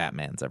America's and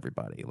Batman's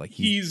everybody. Like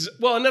he's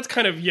well, and that's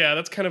kind of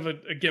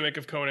a gimmick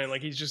of Conan.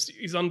 Like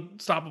he's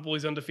unstoppable,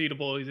 he's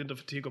undefeatable, he's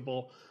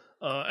indefatigable.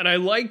 And I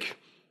like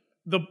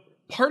the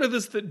part of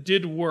this that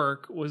did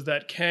work was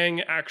that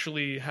Kang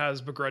actually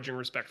has begrudging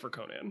respect for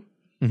Conan.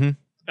 Mm-hmm.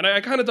 And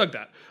I kind of dug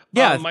that.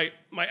 Yeah. My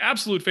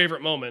absolute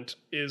favorite moment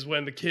is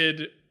when the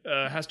kid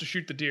has to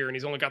shoot the deer and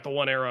he's only got the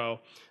one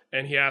arrow,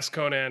 and he asks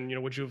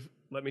Conan, would you have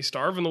let me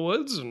starve in the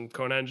woods? And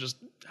Conan just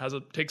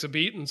takes a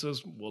beat and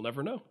says, we'll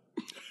never know.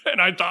 And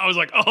I was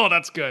like, oh,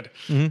 that's good.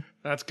 Mm-hmm.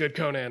 That's good,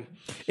 Conan.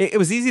 It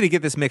was easy to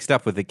get this mixed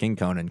up with the King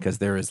Conan because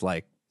there is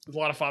like a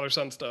lot of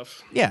father-son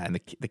stuff. Yeah, and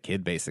the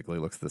kid basically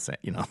looks the same,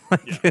 Yeah,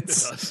 it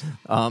does.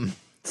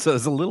 So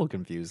it's a little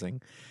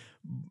confusing,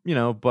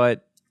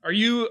 but are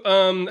you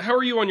how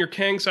are you on your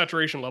Kang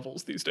saturation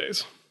levels these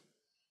days?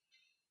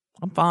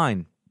 I'm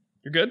fine.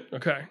 You're good?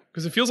 Okay.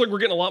 Because it feels like we're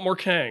getting a lot more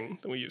Kang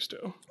than we used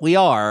to. We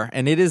are,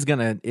 and it is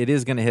gonna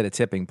hit a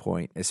tipping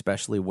point,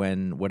 especially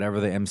when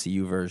whatever the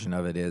MCU version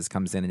of it is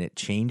comes in and it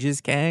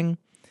changes Kang.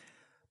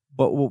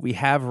 But what we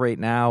have right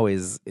now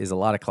is a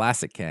lot of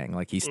classic Kang.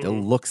 Like he still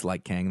looks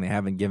like Kang. They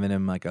haven't given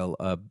him like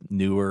a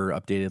newer,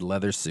 updated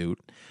leather suit.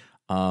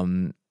 A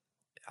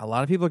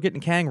lot of people are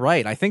getting Kang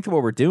right. I think that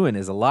what we're doing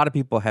is a lot of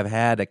people have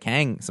had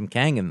some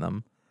Kang in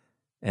them,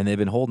 and they've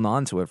been holding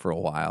on to it for a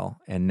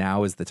while. And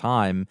now is the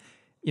time.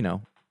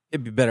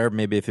 It'd be better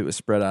maybe if it was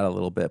spread out a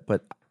little bit,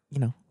 but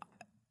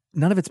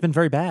none of it's been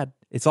very bad.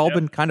 It's all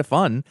been kind of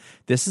fun.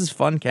 This is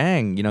fun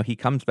Kang. He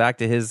comes back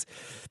to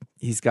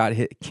he's got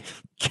his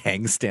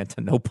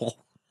Kangstantinople.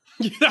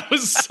 Yeah, that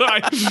was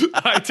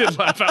I did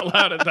laugh out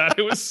loud at that.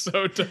 It was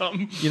so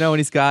dumb. And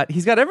he's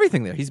got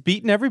everything there. He's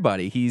beaten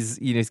everybody.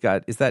 He's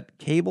got, is that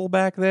Cable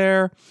back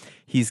there?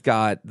 He's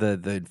got the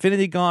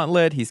Infinity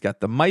Gauntlet. He's got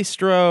the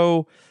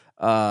Maestro.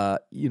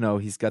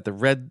 He's got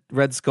the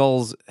Red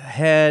Skull's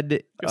head.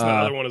 Guess the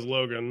other one is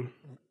Logan.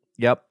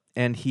 Yep.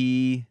 And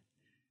he,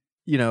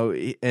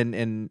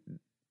 and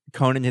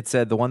Conan had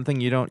said the one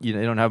thing you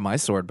don't have my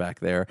sword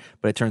back there,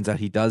 but it turns out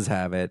he does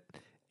have it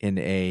in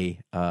a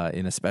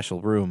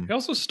special room. He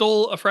also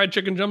stole a fried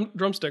chicken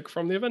drumstick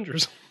from the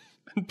Avengers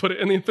and put it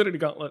in the Infinity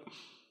Gauntlet.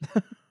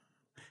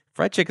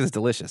 Fried chicken is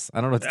delicious.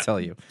 I don't know what to tell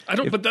you. I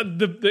don't. But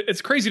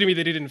it's crazy to me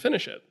that he didn't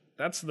finish it.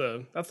 That's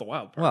the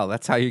wild part. Well,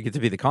 that's how you get to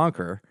be the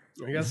conqueror.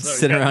 I guess so.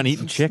 Sitting around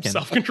eating chicken.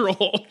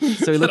 Self-control.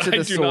 So he looks at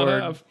the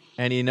sword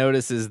and he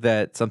notices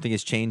that something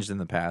has changed in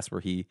the past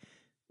where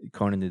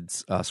Conan had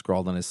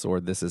scrawled on his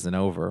sword, "This isn't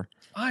over."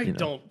 I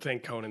don't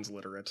think Conan's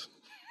literate.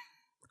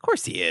 Of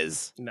course he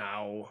is.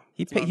 No.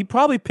 He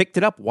probably picked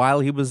it up while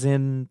he was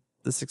in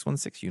the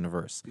 616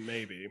 universe.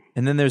 Maybe.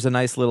 And then there's a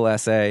nice little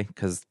essay,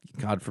 because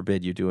God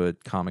forbid you do a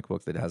comic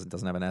book that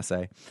doesn't have an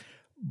essay.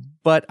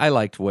 But I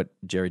liked what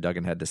Jerry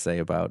Duggan had to say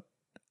about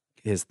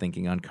his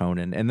thinking on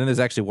Conan. And then there's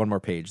actually one more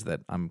page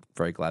that I'm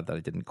very glad that I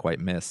didn't quite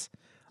miss.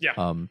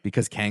 Yeah.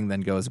 Because Kang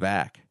then goes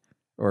back.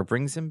 Or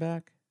brings him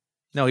back?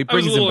 No, he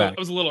brings him back. It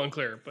was a little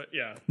unclear, but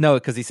yeah. No,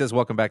 because he says,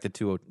 welcome back to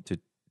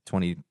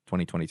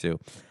 2022.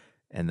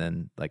 And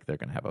then like they're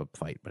going to have a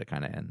fight, but it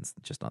kind of ends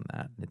just on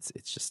that.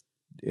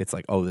 It's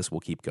like, oh, this will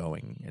keep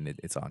going, and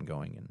it's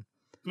ongoing.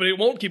 But it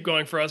won't keep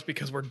going for us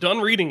because we're done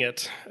reading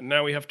it, and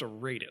now we have to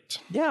rate it.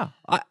 Yeah.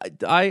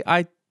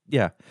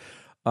 Yeah.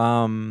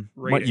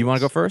 What, you want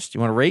to go first? You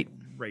want to rate?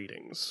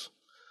 Ratings.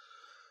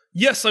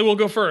 Yes, I will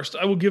go first.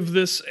 I will give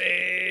this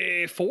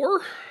a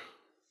 4.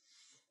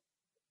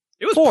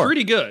 It was 4.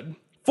 Pretty good.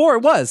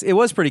 4. It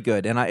was pretty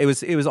good, and it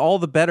was all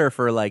the better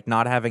for like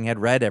not having had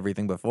read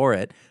everything before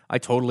it. I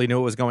totally knew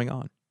what was going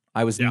on.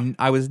 I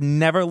was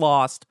never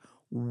lost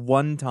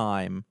one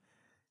time,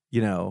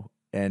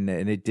 and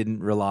it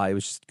didn't rely. It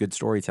was just good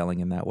storytelling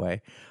in that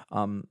way.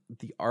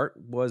 The art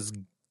was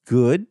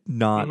good,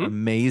 not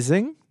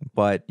amazing,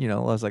 but I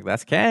was like,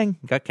 that's Kang.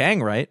 Got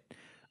Kang right.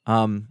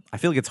 I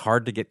feel like it's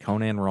hard to get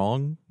Conan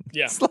wrong.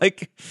 Yeah. It's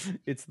like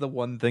it's the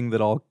one thing that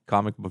all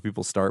comic book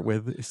people start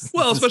with.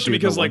 Well, especially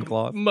because like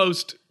cloth.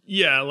 most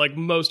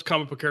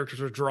comic book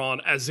characters are drawn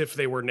as if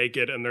they were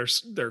naked and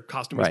their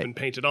costume has been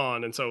painted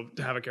on, and so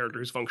to have a character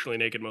who's functionally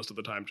naked most of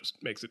the time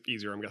just makes it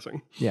easier, I'm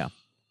guessing. Yeah.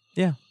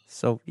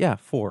 So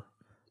 4.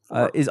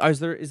 Are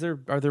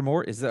there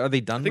more? Are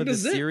they done with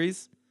this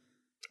series?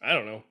 I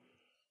don't know.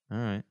 All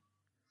right.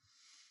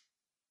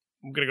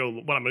 I'm gonna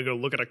go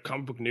look at a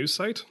comic book news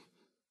site.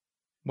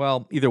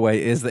 Well, either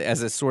way, as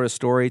a sort of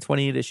story,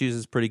 28 issues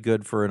is pretty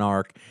good for an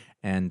arc.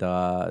 And,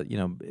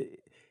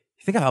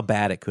 think of how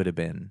bad it could have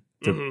been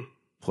to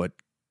put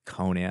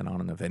Conan on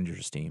an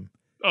Avengers team.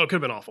 Oh, it could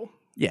have been awful.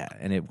 Yeah,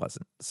 and it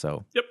wasn't.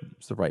 So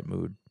it's the right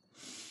mood.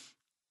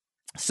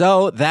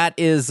 So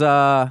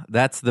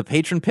that's the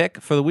patron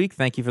pick for the week.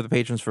 Thank you for the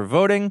patrons for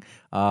voting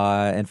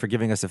and for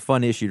giving us a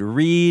fun issue to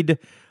read.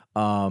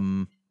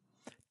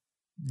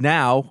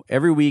 Now,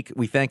 every week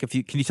we thank a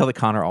few. Can you tell that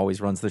Connor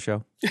always runs the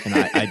show? And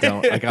I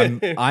don't. Like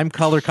I'm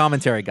color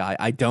commentary guy.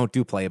 I don't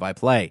do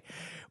play-by-play.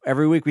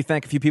 Every week we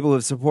thank a few people who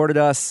have supported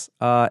us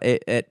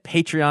at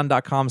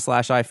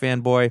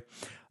patreon.com/ifanboy.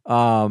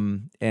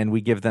 And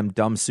we give them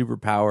dumb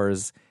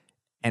superpowers.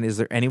 And is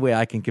there any way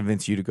I can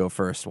convince you to go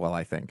first while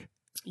I think?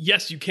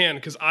 Yes, you can,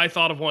 because I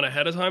thought of one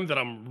ahead of time that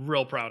I'm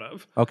real proud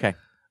of. Okay.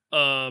 Do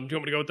you want me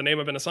to go with the name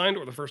I've been assigned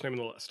or the first name in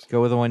the list?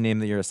 Go with the one name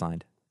that you're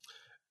assigned.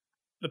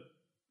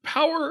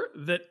 Power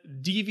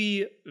that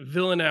D.V.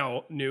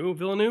 Villeneuve,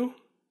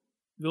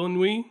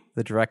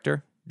 The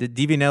director? Did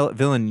D.V.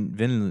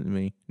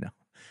 Villeneuve? No.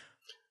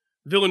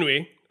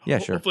 Villeneuve. Yeah,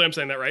 sure. Hopefully I'm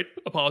saying that right.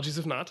 Apologies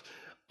if not.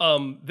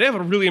 They have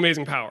a really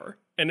amazing power,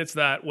 and it's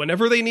that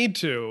whenever they need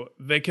to,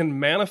 they can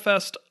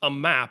manifest a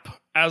map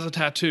as a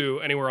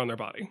tattoo anywhere on their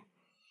body.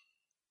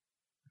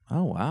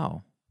 Oh,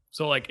 wow.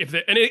 So like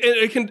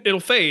it'll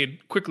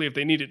fade quickly if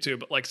they need it to,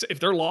 but like if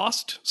they're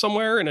lost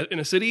somewhere in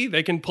a city,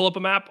 they can pull up a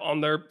map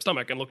on their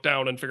stomach and look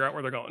down and figure out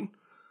where they're going.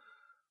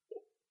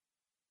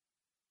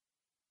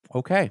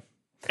 Okay.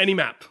 Any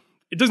map.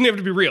 It doesn't have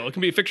to be real. It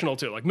can be fictional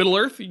too. Like Middle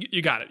Earth,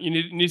 you got it. You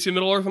need to see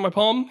Middle Earth on my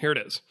palm? Here it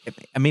is.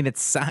 I mean, it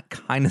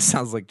kind of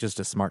sounds like just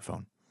a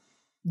smartphone.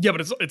 Yeah,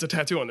 but it's a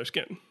tattoo on their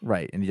skin.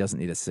 Right, and he doesn't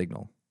need a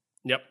signal.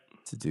 Yep.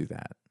 To do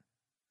that.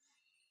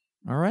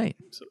 All right.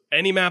 So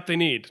any map they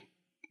need.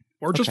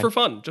 Or just for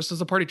fun, just as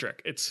a party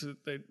trick.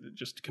 They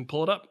just can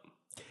pull it up.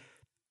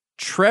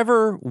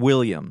 Trevor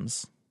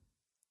Williams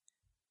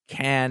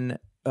can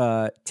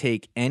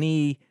take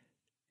any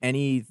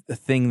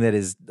thing that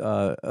is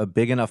a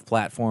big enough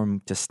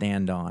platform to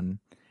stand on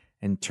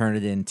and turn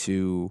it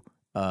into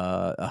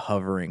a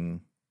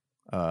hovering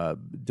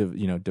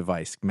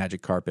device,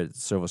 magic carpet,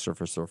 Silver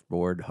Surfer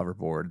surfboard,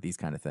 hoverboard, these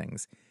kind of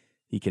things.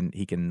 He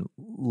can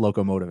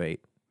locomotivate.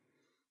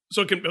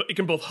 So it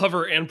can both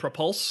hover and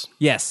propulse?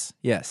 Yes.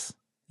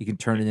 You can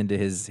turn it into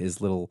his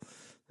little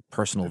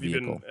personal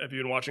vehicle. Have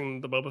you been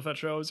watching the Boba Fett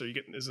shows?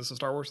 Is this a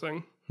Star Wars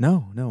thing?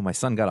 No. My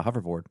son got a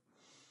hoverboard.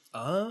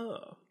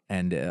 Oh.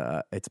 And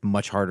it's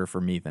much harder for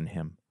me than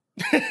him.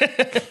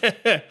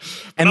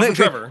 And for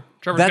Trevor.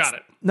 Trevor's got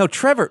it. No,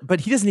 Trevor,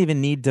 but he doesn't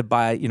even need to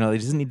buy, he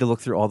doesn't need to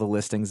look through all the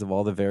listings of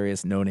all the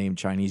various no-name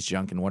Chinese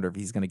junk and wonder if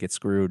he's going to get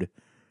screwed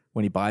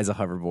when he buys a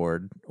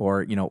hoverboard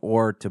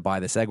or to buy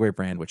the Segway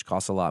brand, which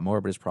costs a lot more,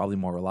 but is probably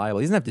more reliable.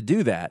 He doesn't have to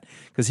do that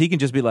because he can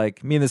just be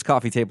like, me and this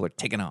coffee table are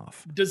taking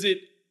off.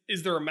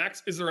 Is there a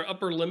max? Is there an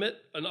upper limit,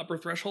 an upper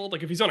threshold?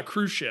 Like if he's on a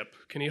cruise ship,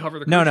 can he hover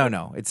the cruise ship?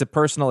 No. It's a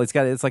personal, it's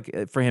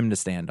like for him to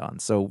stand on.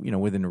 So,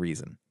 within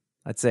reason.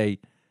 I'd say,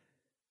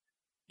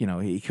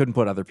 he couldn't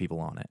put other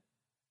people on it.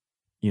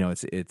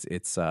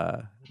 It's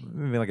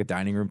maybe like a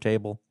dining room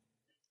table.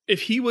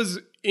 If he was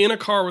in a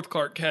car with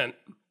Clark Kent,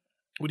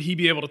 would he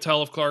be able to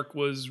tell if Clark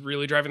was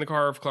really driving the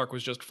car or if Clark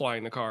was just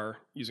flying the car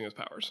using his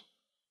powers?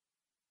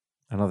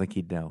 I don't think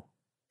he'd know.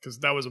 Because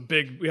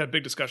we had a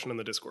big discussion in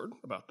the Discord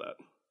about that.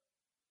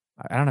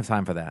 I don't have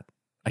time for that.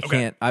 I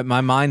can't.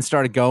 My mind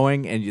started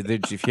going, and you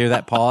hear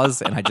that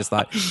pause, and I just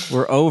thought,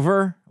 we're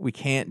over. We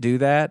can't do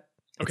that.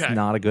 Okay. It's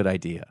not a good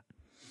idea.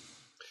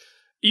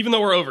 Even though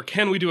we're over,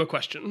 can we do a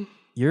question?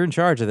 You're in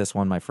charge of this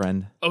one, my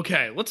friend.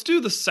 Okay, let's do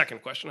the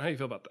second question. How do you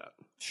feel about that?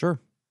 Sure.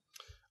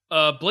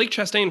 Blake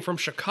Chastain from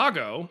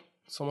Chicago,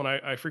 someone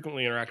I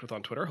frequently interact with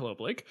on Twitter. Hello,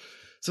 Blake.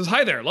 Says,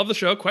 hi there. Love the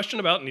show. Question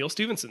about Neil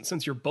Stephenson.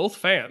 Since you're both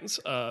fans,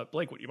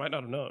 Blake, what you might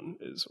not have known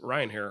is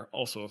Ryan here,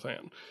 also a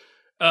fan.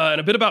 And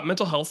a bit about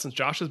mental health since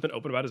Josh has been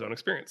open about his own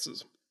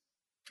experiences.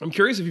 I'm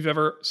curious if you've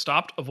ever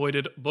stopped,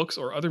 avoided books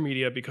or other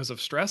media because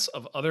of stress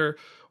of other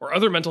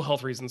mental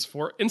health reasons.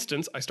 For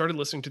instance, I started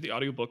listening to the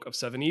audiobook of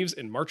Seven Eves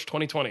in March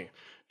 2020,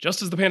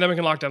 just as the pandemic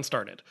and lockdown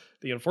started.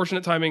 The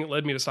unfortunate timing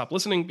led me to stop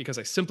listening because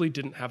I simply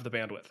didn't have the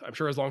bandwidth. I'm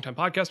sure as longtime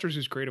podcasters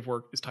whose creative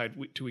work is tied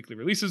to weekly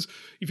releases,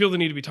 you feel the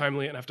need to be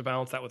timely and have to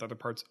balance that with other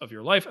parts of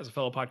your life. As a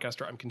fellow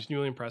podcaster, I'm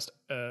continually impressed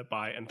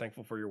by and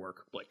thankful for your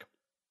work, Blake.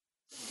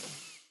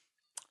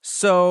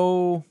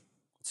 So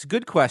it's a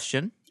good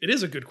question. It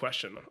is a good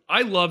question.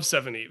 I love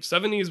Seven Eves.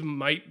 Seven Eves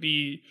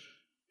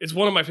it's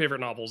one of my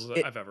favorite novels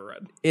that I've ever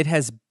read. It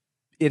has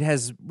it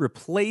has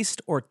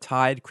replaced or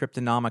tied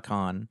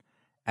Cryptonomicon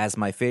as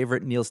my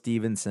favorite Neil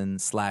Stephenson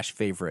 /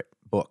 favorite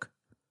book.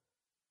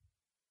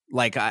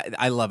 Like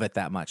I love it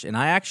that much. And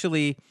I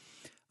actually,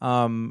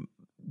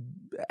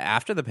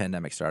 after the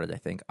pandemic started, I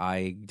think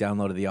I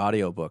downloaded the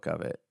audiobook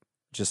of it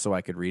just so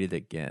I could read it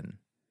again.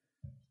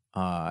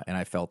 And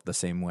I felt the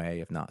same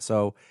way, if not.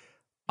 So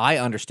I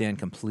understand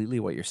completely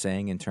what you're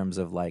saying in terms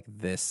of like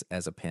this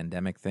as a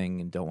pandemic thing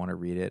and don't want to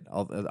read it.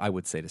 I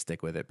would say to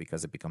stick with it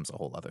because it becomes a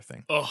whole other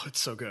thing. Oh, it's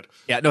so good.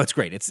 Yeah, no, it's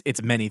great.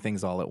 It's many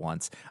things all at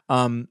once.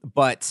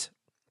 But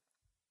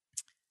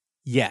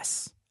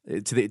yes,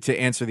 to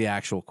answer the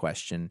actual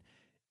question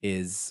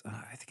is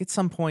I think at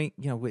some point,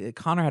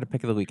 Connor had a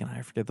pick of the week and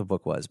I forget what the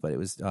book was, but it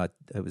was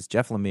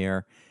Jeff Lemire.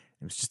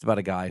 It was just about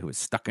a guy who was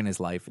stuck in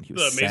his life and he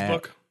was The Maze sad.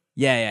 book?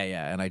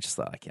 Yeah. And I just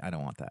thought, I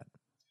don't want that.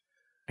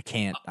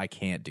 I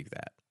can't do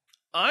that.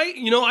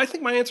 I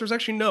think my answer is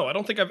actually no. I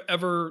don't think I've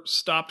ever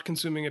stopped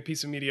consuming a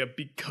piece of media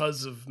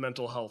because of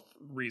mental health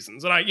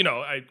reasons. And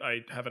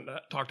I haven't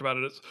talked about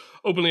it as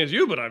openly as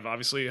you, but I've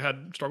obviously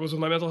had struggles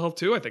with my mental health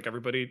too. I think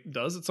everybody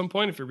does at some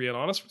point if you're being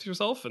honest with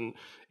yourself. And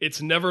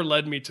it's never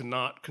led me to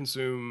not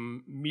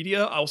consume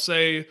media. I'll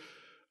say,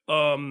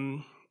 part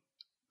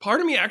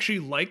of me actually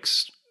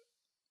likes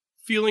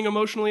feeling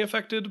emotionally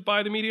affected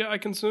by the media I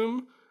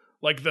consume.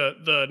 Like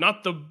the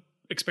not the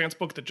Expanse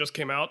book that just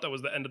came out, that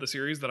was the end of the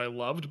series that I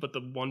loved, but the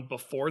one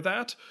before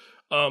that,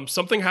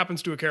 something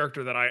happens to a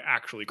character that I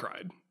actually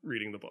cried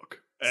reading the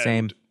book.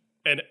 Same.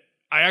 And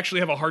I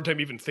actually have a hard time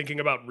even thinking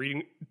about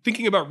reading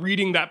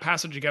that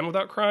passage again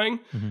without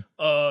crying.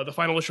 Mm-hmm. The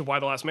final issue of Why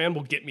the Last Man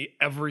will get me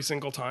every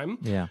single time.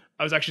 Yeah.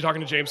 I was actually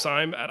talking to James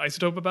Syme at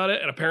Isotope about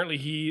it, and apparently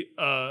he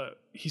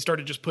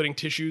started just putting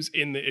tissues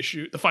in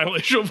the final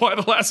issue of Why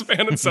the Last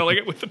Man and selling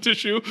it with the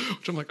tissue,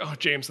 which I'm like, oh,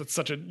 James, that's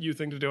such a you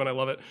thing to do, and I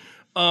love it.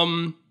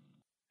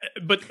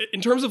 But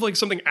in terms of like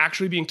something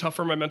actually being tough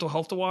for my mental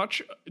health to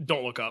watch,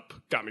 Don't Look Up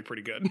got me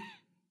pretty good.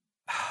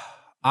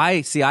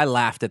 I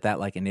laughed at that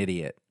like an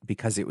idiot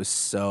because it was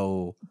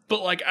so.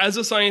 But like as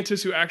a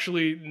scientist who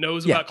actually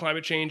knows about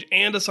climate change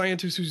and a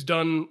scientist who's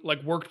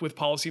worked with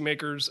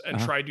policymakers and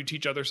tried to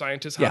teach other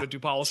scientists how to do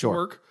policy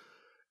work,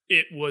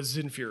 it was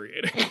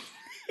infuriating.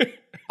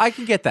 I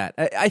can get that.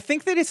 I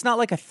think that it's not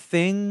like a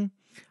thing.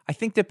 I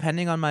think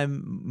depending on my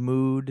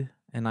mood,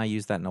 and I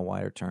use that in a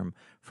wider term,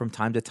 from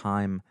time to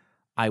time,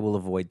 I will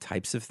avoid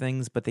types of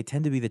things, but they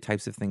tend to be the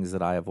types of things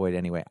that I avoid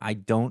anyway. I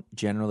don't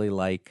generally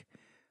like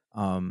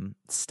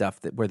stuff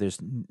where there's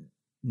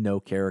no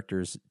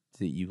characters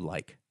that you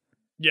like.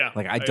 Yeah.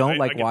 Like I don't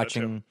like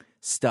watching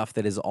stuff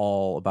that is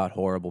all about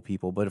horrible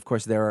people, but of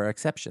course there are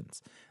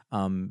exceptions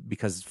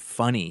because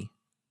funny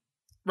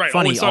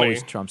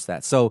always trumps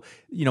that. So,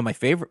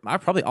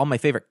 probably all my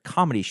favorite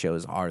comedy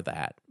shows are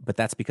that, but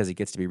that's because it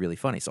gets to be really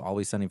funny. So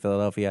Always Sunny in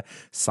Philadelphia,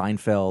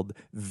 Seinfeld,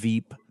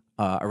 Veep,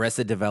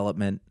 Arrested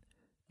Development,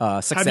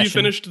 Succession. Have you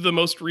finished the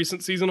most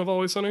recent season of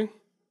Always Sunny?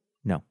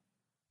 No.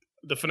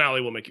 The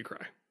finale will make you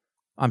cry.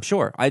 I'm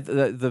sure.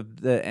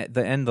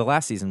 The end, the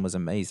last season was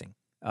amazing.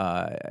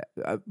 I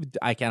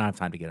can't have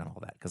time to get on all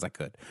that because I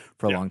could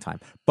for a long time.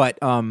 But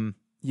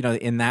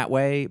in that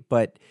way.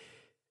 But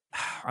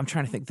I'm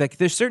trying to think. Like,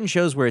 there's certain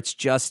shows where it's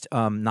just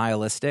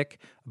nihilistic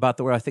about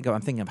the world.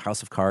 I'm thinking of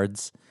House of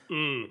Cards,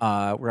 where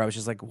I was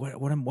just like,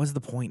 what's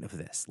the point of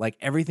this? Like,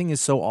 everything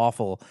is so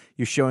awful.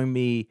 You're showing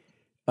me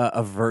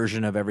a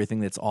version of everything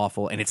that's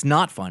awful, and it's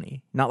not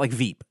funny. Not like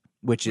Veep,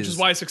 which is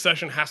why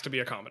Succession has to be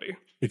a comedy.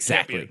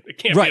 Exactly. It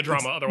can't be a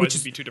drama, otherwise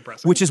it'd be too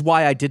depressing. Which is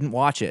why I didn't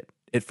watch it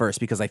at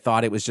first, because I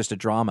thought it was just a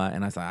drama,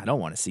 and I thought, I don't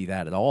want to see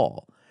that at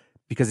all,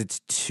 because it's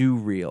too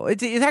real.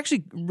 It's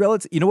actually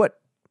relative. You know what?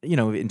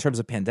 In terms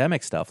of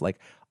pandemic stuff, like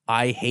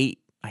I hate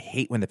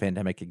when the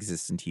pandemic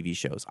exists in TV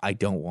shows. I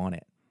don't want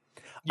it.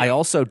 Yeah. I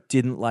also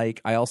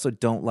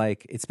don't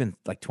like, it's been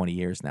like 20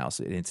 years now,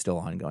 so it's still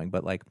ongoing,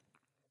 but like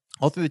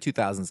all through the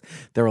 2000s,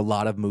 there were a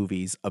lot of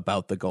movies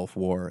about the Gulf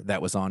War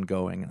that was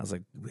ongoing. I was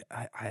like,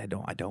 I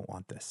don't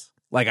want this.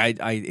 Like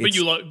but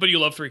you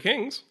love Three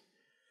Kings.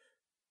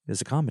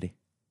 It's a comedy.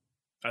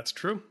 That's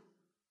true.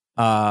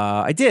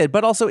 I did,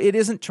 but also it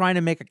isn't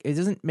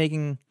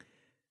making.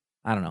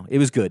 I don't know. It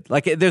was good.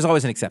 Like there's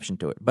always an exception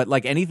to it, but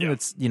like anything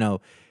that's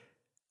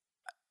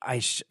I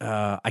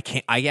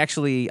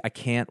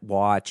can't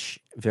watch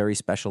very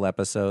special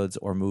episodes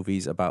or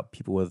movies about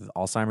people with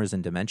Alzheimer's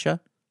and dementia.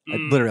 I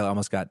literally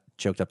almost got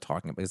choked up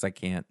talking about it because I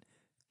can't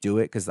do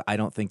it because I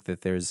don't think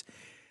that there's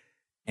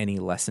any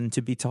lesson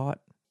to be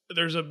taught.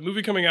 There's a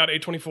movie coming out,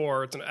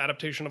 A24. It's an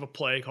adaptation of a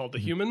play called The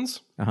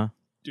Humans. Uh-huh.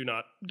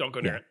 Don't go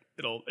near it.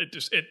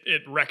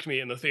 It wrecked me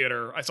in the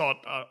theater. I saw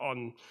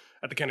it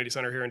at the Kennedy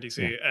Center here in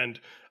DC, and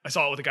I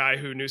saw it with a guy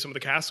who knew some of the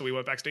cast, so we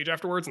went backstage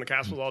afterwards, and the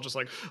cast was all just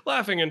like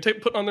laughing and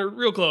putting on their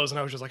real clothes, and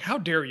I was just like, how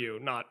dare you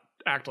not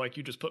act like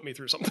you just put me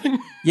through something?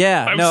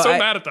 Yeah. I was so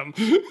mad at them.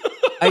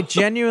 I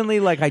genuinely,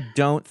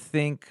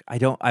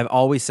 I've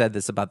always said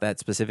this about that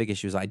specific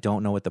issues. I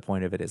don't know what the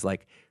point of it is.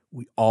 Like,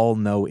 we all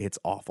know it's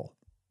awful,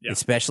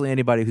 especially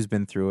anybody who's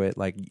been through it.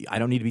 Like, I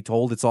don't need to be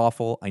told it's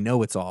awful. I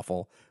know it's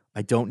awful.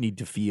 I don't need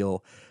to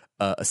feel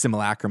a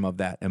simulacrum of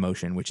that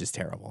emotion, which is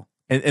terrible.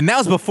 And that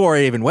was before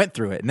I even went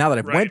through it. Now that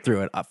I've went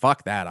through it,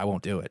 fuck that. I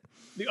won't do it.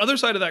 The other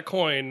side of that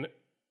coin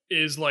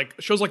is like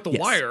shows like The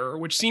Wire,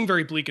 which seem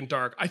very bleak and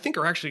dark, I think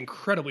are actually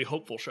incredibly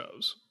hopeful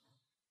shows.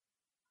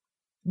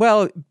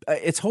 Well,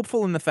 it's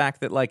hopeful in the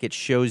fact that like it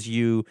shows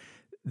you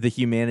the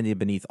humanity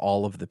beneath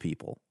all of the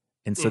people.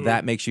 And so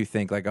that makes you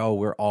think like, oh,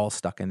 we're all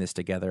stuck in this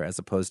together as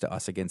opposed to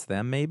us against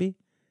them, maybe.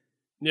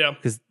 Yeah.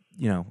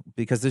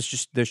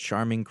 Because there's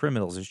charming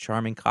criminals, there's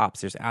charming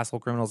cops, there's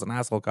asshole criminals and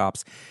asshole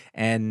cops.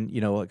 And,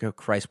 like, oh,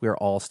 Christ, we're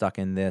all stuck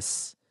in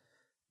this,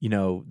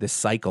 this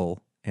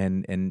cycle.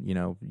 And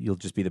you'll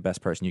just be the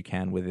best person you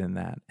can within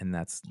that. And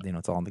that's,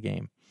 it's all in the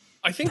game.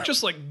 I think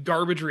just like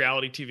garbage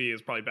reality TV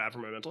is probably bad for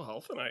my mental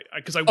health, and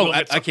because I will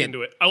get sucked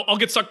into it. I'll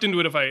get sucked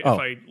into it if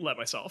I let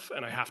myself,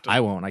 and I have to.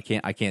 I won't. I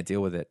can't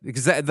deal with it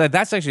because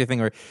that's actually a thing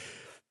where,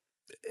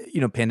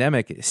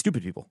 pandemic.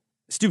 Stupid people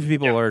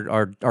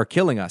are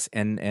killing us,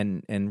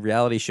 and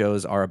reality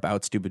shows are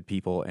about stupid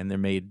people, and they're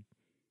made.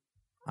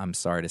 I'm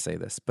sorry to say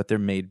this, but they're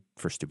made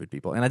for stupid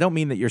people, and I don't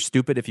mean that you're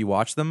stupid if you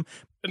watch them.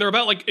 And they're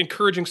about like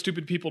encouraging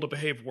stupid people to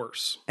behave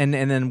worse, and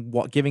then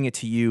giving it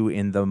to you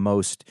in the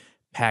most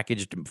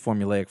packaged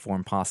formulaic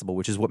form possible,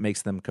 which is what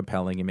makes them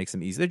compelling and makes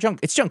them easy. They're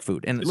junk. It's junk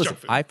food. And listen,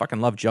 I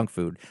fucking love junk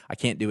food. I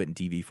can't do it in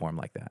TV form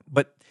like that.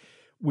 But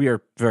we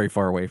are very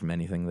far away from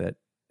anything that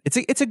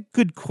it's a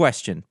good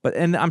question.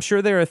 And I'm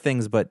sure there are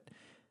things, but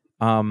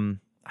I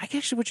get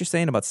actually what you're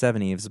saying about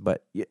Seven Eves,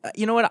 but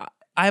you know what?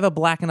 I have a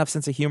black enough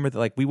sense of humor that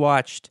like we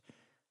watched,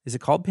 is it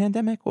called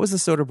Pandemic? What was the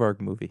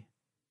Soderbergh movie?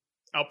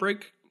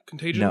 Outbreak?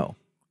 Contagion? No.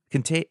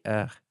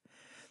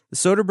 The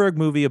Soderbergh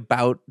movie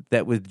about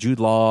that with Jude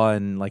Law,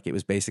 and like it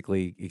was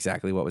basically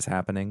exactly what was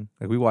happening.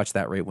 Like we watched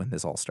that right when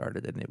this all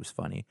started, and it was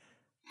funny.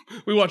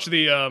 We watched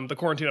the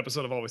quarantine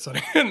episode of Always Sunny,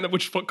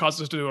 which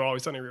caused us to do an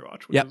Always Sunny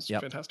rewatch, which was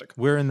fantastic.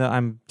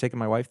 I'm taking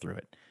my wife through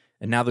it,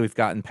 and now that we've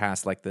gotten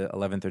past like the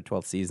 11th or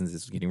 12th seasons,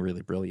 it's getting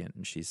really brilliant,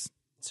 and she's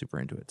super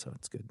into it, so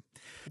it's good.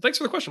 Well, thanks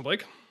for the question,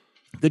 Blake.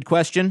 Good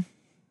question.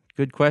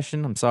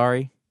 I'm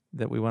sorry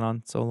that we went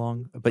on so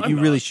long, but you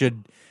really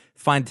should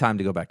find time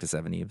to go back to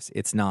Seven Eves.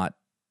 It's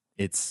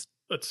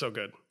so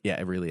good. Yeah,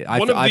 it really is.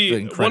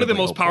 One of the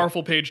most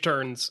powerful page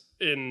turns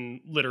in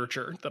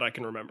literature that I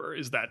can remember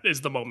is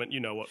the moment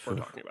you know what we're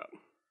talking about.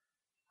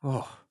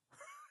 Oh,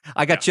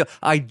 I got chill.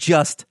 I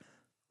just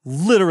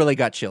literally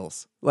got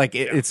chills. Like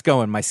it's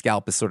going. My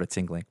scalp is sort of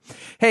tingling.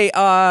 Hey,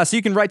 so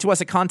you can write to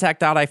us at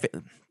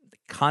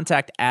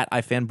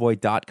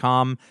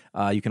contact@ifanboy.com.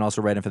 You can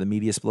also write in for the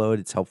Mediasplode.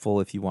 It's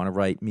helpful if you want to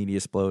write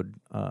Mediasplode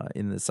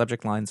in the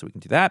subject line, so we can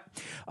do that.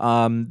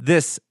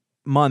 This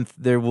month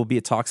there will be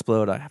a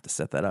Talksplode. I have to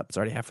set that up. It's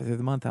already halfway through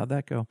the month. How'd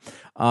that go?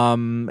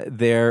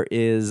 There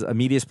is a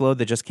Mediasplode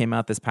that just came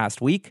out this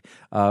past week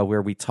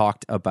where we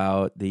talked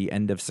about the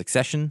end of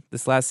Succession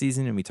this last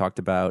season, and we talked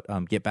about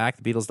Get Back,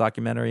 the Beatles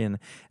documentary, and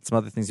some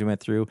other things we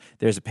went through.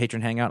 There's a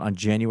patron hangout on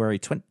January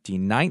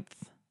 29th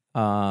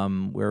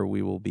where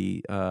we will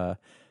be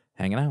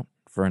hanging out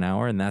for an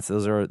hour, and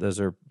those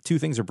are two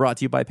things are brought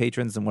to you by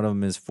patrons, and one of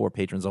them is for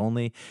patrons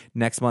only.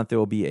 Next month there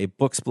will be a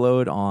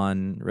Booksplode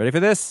on, ready for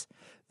this?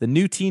 The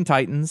New Teen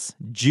Titans,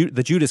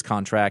 the Judas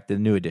Contract, the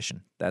new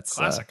edition. That's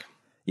classic.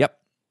 Yep,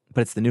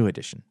 but it's the new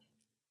edition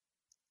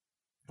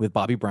with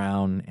Bobby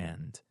Brown,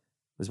 and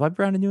was Bobby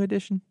Brown a new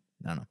edition?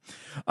 I don't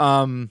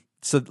know.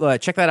 So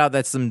check that out.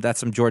 That's some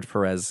George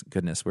Perez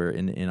goodness. We're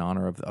in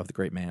honor of the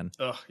great man.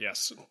 Oh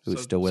yes,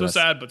 who's still with us.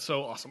 So sad, but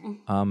so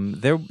awesome.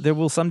 There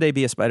will someday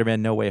be a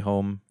Spider-Man No Way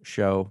Home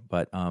show,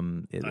 but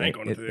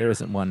there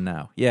isn't one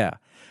now. Yeah.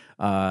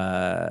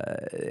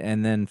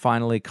 And then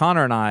finally,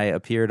 Connor and I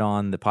appeared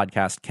on the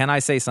podcast Can I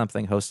Say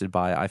Something, hosted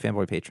by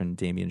iFanboy patron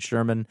Damian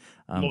Sherman.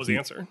 What was the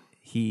answer?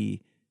 We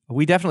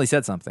definitely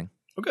said something.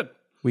 Oh, good.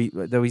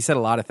 We said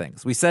a lot of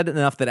things. We said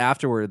enough that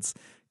afterwards,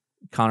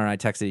 Connor and I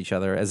texted each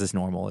other, as is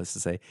normal, is to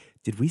say,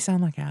 did we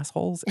sound like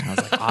assholes? And I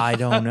was like, I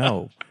don't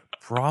know.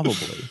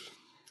 Probably.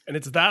 And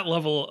it's that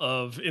level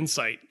of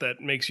insight that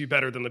makes you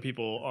better than the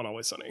people on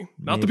Always Sunny.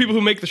 Not the people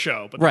who make the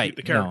show, but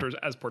the characters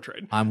as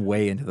portrayed. I'm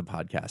way into the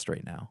podcast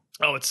right now.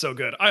 Oh, it's so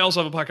good. I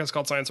also have a podcast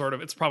called Science Sort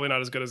of. It's probably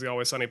not as good as the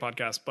Always Sunny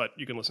podcast, but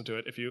you can listen to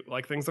it if you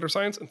like things that are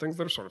science and things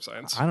that are sort of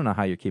science. I don't know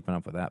how you're keeping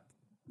up with that.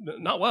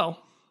 Not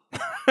well.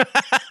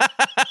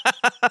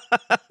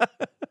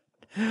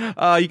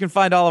 You can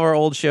find all of our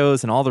old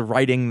shows and all the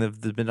writing that's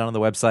been done on the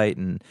website,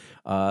 and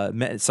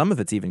some of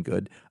it's even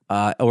good.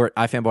 Or at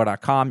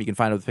ifanboy.com. You can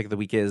find out what the pick of the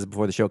week is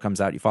before the show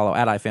comes out. You follow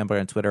at ifanboy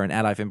on Twitter and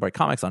at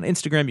ifanboycomics on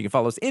Instagram. You can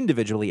follow us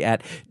individually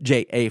at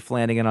J.A.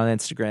 Flanagan on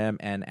Instagram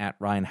and at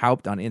Ryan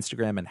Haupt on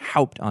Instagram and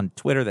Haupt on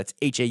Twitter. That's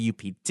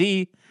Haupt.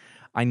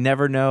 I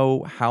never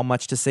know how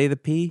much to say the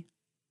P.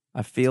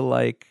 I feel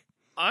like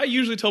I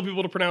usually tell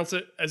people to pronounce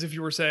it as if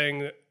you were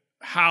saying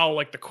how,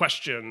 like the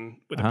question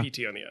with a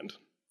PT on the end.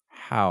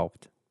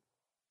 Haupt.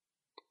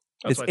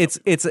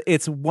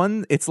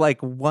 It's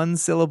like one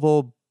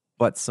syllable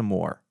but some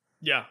more.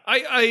 Yeah,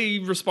 I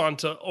respond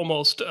to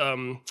almost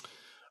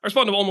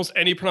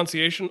any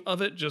pronunciation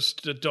of it.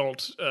 Just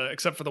don't,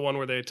 except for the one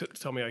where they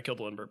tell me I killed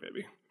a Lindbergh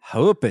baby.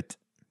 Hope it.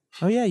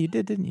 Oh yeah, you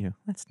did, didn't you?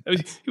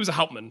 He was a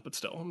Hauptmann, but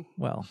still.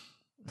 Well,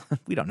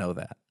 we don't know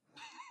that.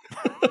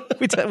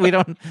 we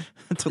don't.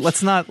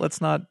 Let's not.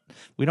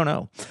 We don't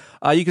know.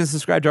 You can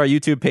subscribe to our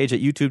YouTube page at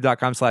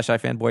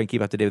youtube.com/ifanboy and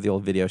keep up to date with the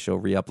old video show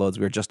re-uploads.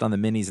 We're just on the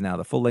minis now.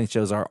 The full-length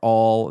shows are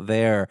all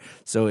there.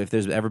 So if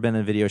there's ever been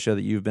a video show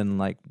that you've been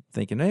like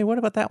thinking, hey, what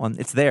about that one?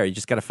 It's there. You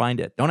just got to find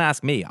it. Don't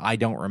ask me. I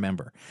don't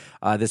remember.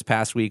 This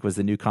past week was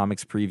the new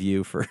comics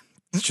preview for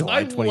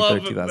July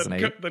 23rd,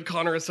 2008. That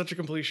Connor is such a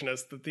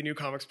completionist that the new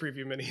comics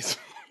preview minis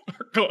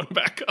are going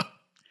back up.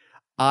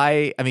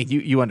 I mean,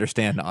 you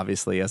understand,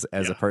 obviously, as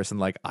a person,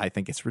 like, I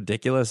think it's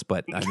ridiculous,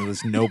 but I mean,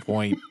 there's no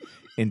point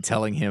in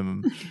telling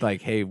him,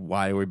 like, hey,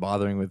 why are we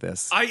bothering with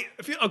this? I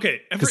feel,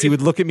 okay. Because he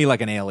would look at me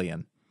like an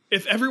alien.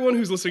 If everyone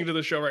who's listening to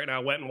the show right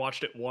now went and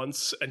watched it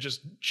once and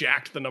just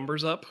jacked the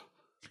numbers up,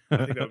 I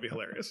think that would be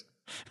hilarious.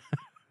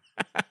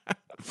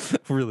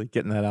 Really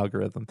getting that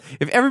algorithm.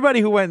 If everybody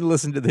who went and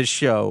listened to this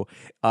show,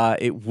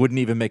 it wouldn't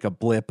even make a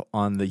blip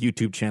on the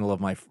YouTube channel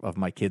of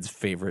my kid's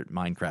favorite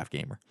Minecraft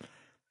gamer.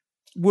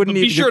 Wouldn't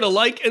be sure to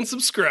like and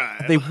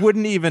subscribe. They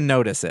wouldn't even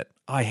notice it.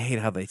 I hate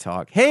how they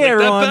talk. Hey,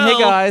 everyone. Hey,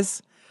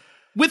 guys.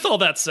 With all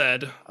that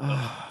said,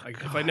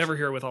 if I never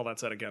hear with all that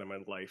said again in my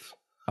life.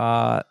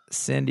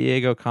 San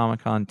Diego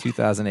Comic-Con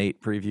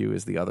 2008 preview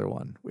is the other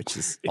one, which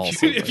is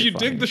also if you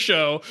dig the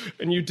show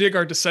and you dig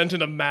our descent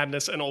into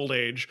madness and old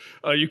age,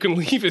 you can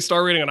leave a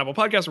star rating on Apple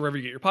Podcasts or wherever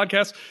you get your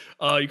podcasts.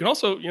 You can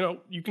also,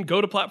 you can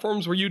go to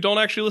platforms where you don't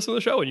actually listen to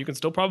the show, and you can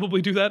still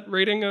probably do that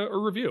rating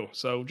or review.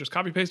 So just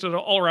copy paste it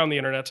all around the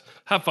internet.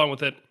 Have fun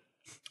with it.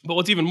 But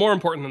what's even more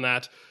important than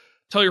that,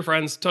 tell your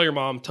friends, tell your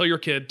mom, tell your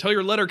kid, tell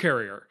your letter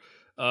carrier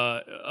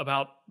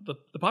about the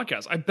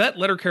podcast. I bet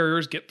letter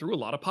carriers get through a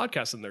lot of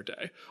podcasts in their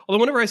day. Although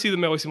whenever I see them,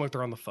 they always seem like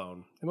they're on the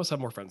phone. They must have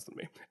more friends than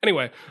me.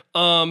 Anyway,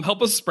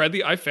 help us spread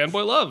the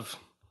iFanboy love.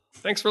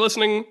 Thanks for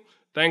listening.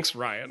 Thanks,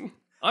 Ryan.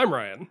 I'm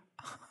Ryan.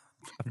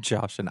 I'm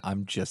Josh, and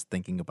I'm just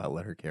thinking about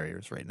letter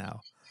carriers right now.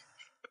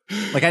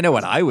 Like, I know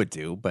what I would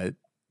do, but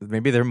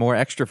maybe they're more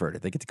extroverted.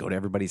 They get to go to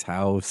everybody's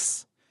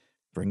house,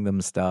 bring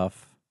them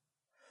stuff.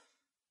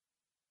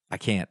 I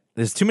can't.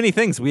 There's too many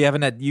things we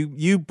haven't had.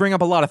 You bring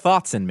up a lot of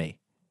thoughts in me.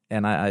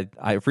 And I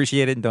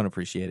appreciate it and don't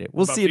appreciate it.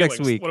 We'll see you next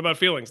week. What about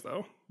feelings,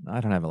 though? I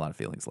don't have a lot of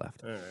feelings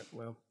left. All right.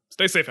 Well,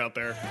 stay safe out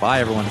there.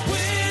 Bye, everyone.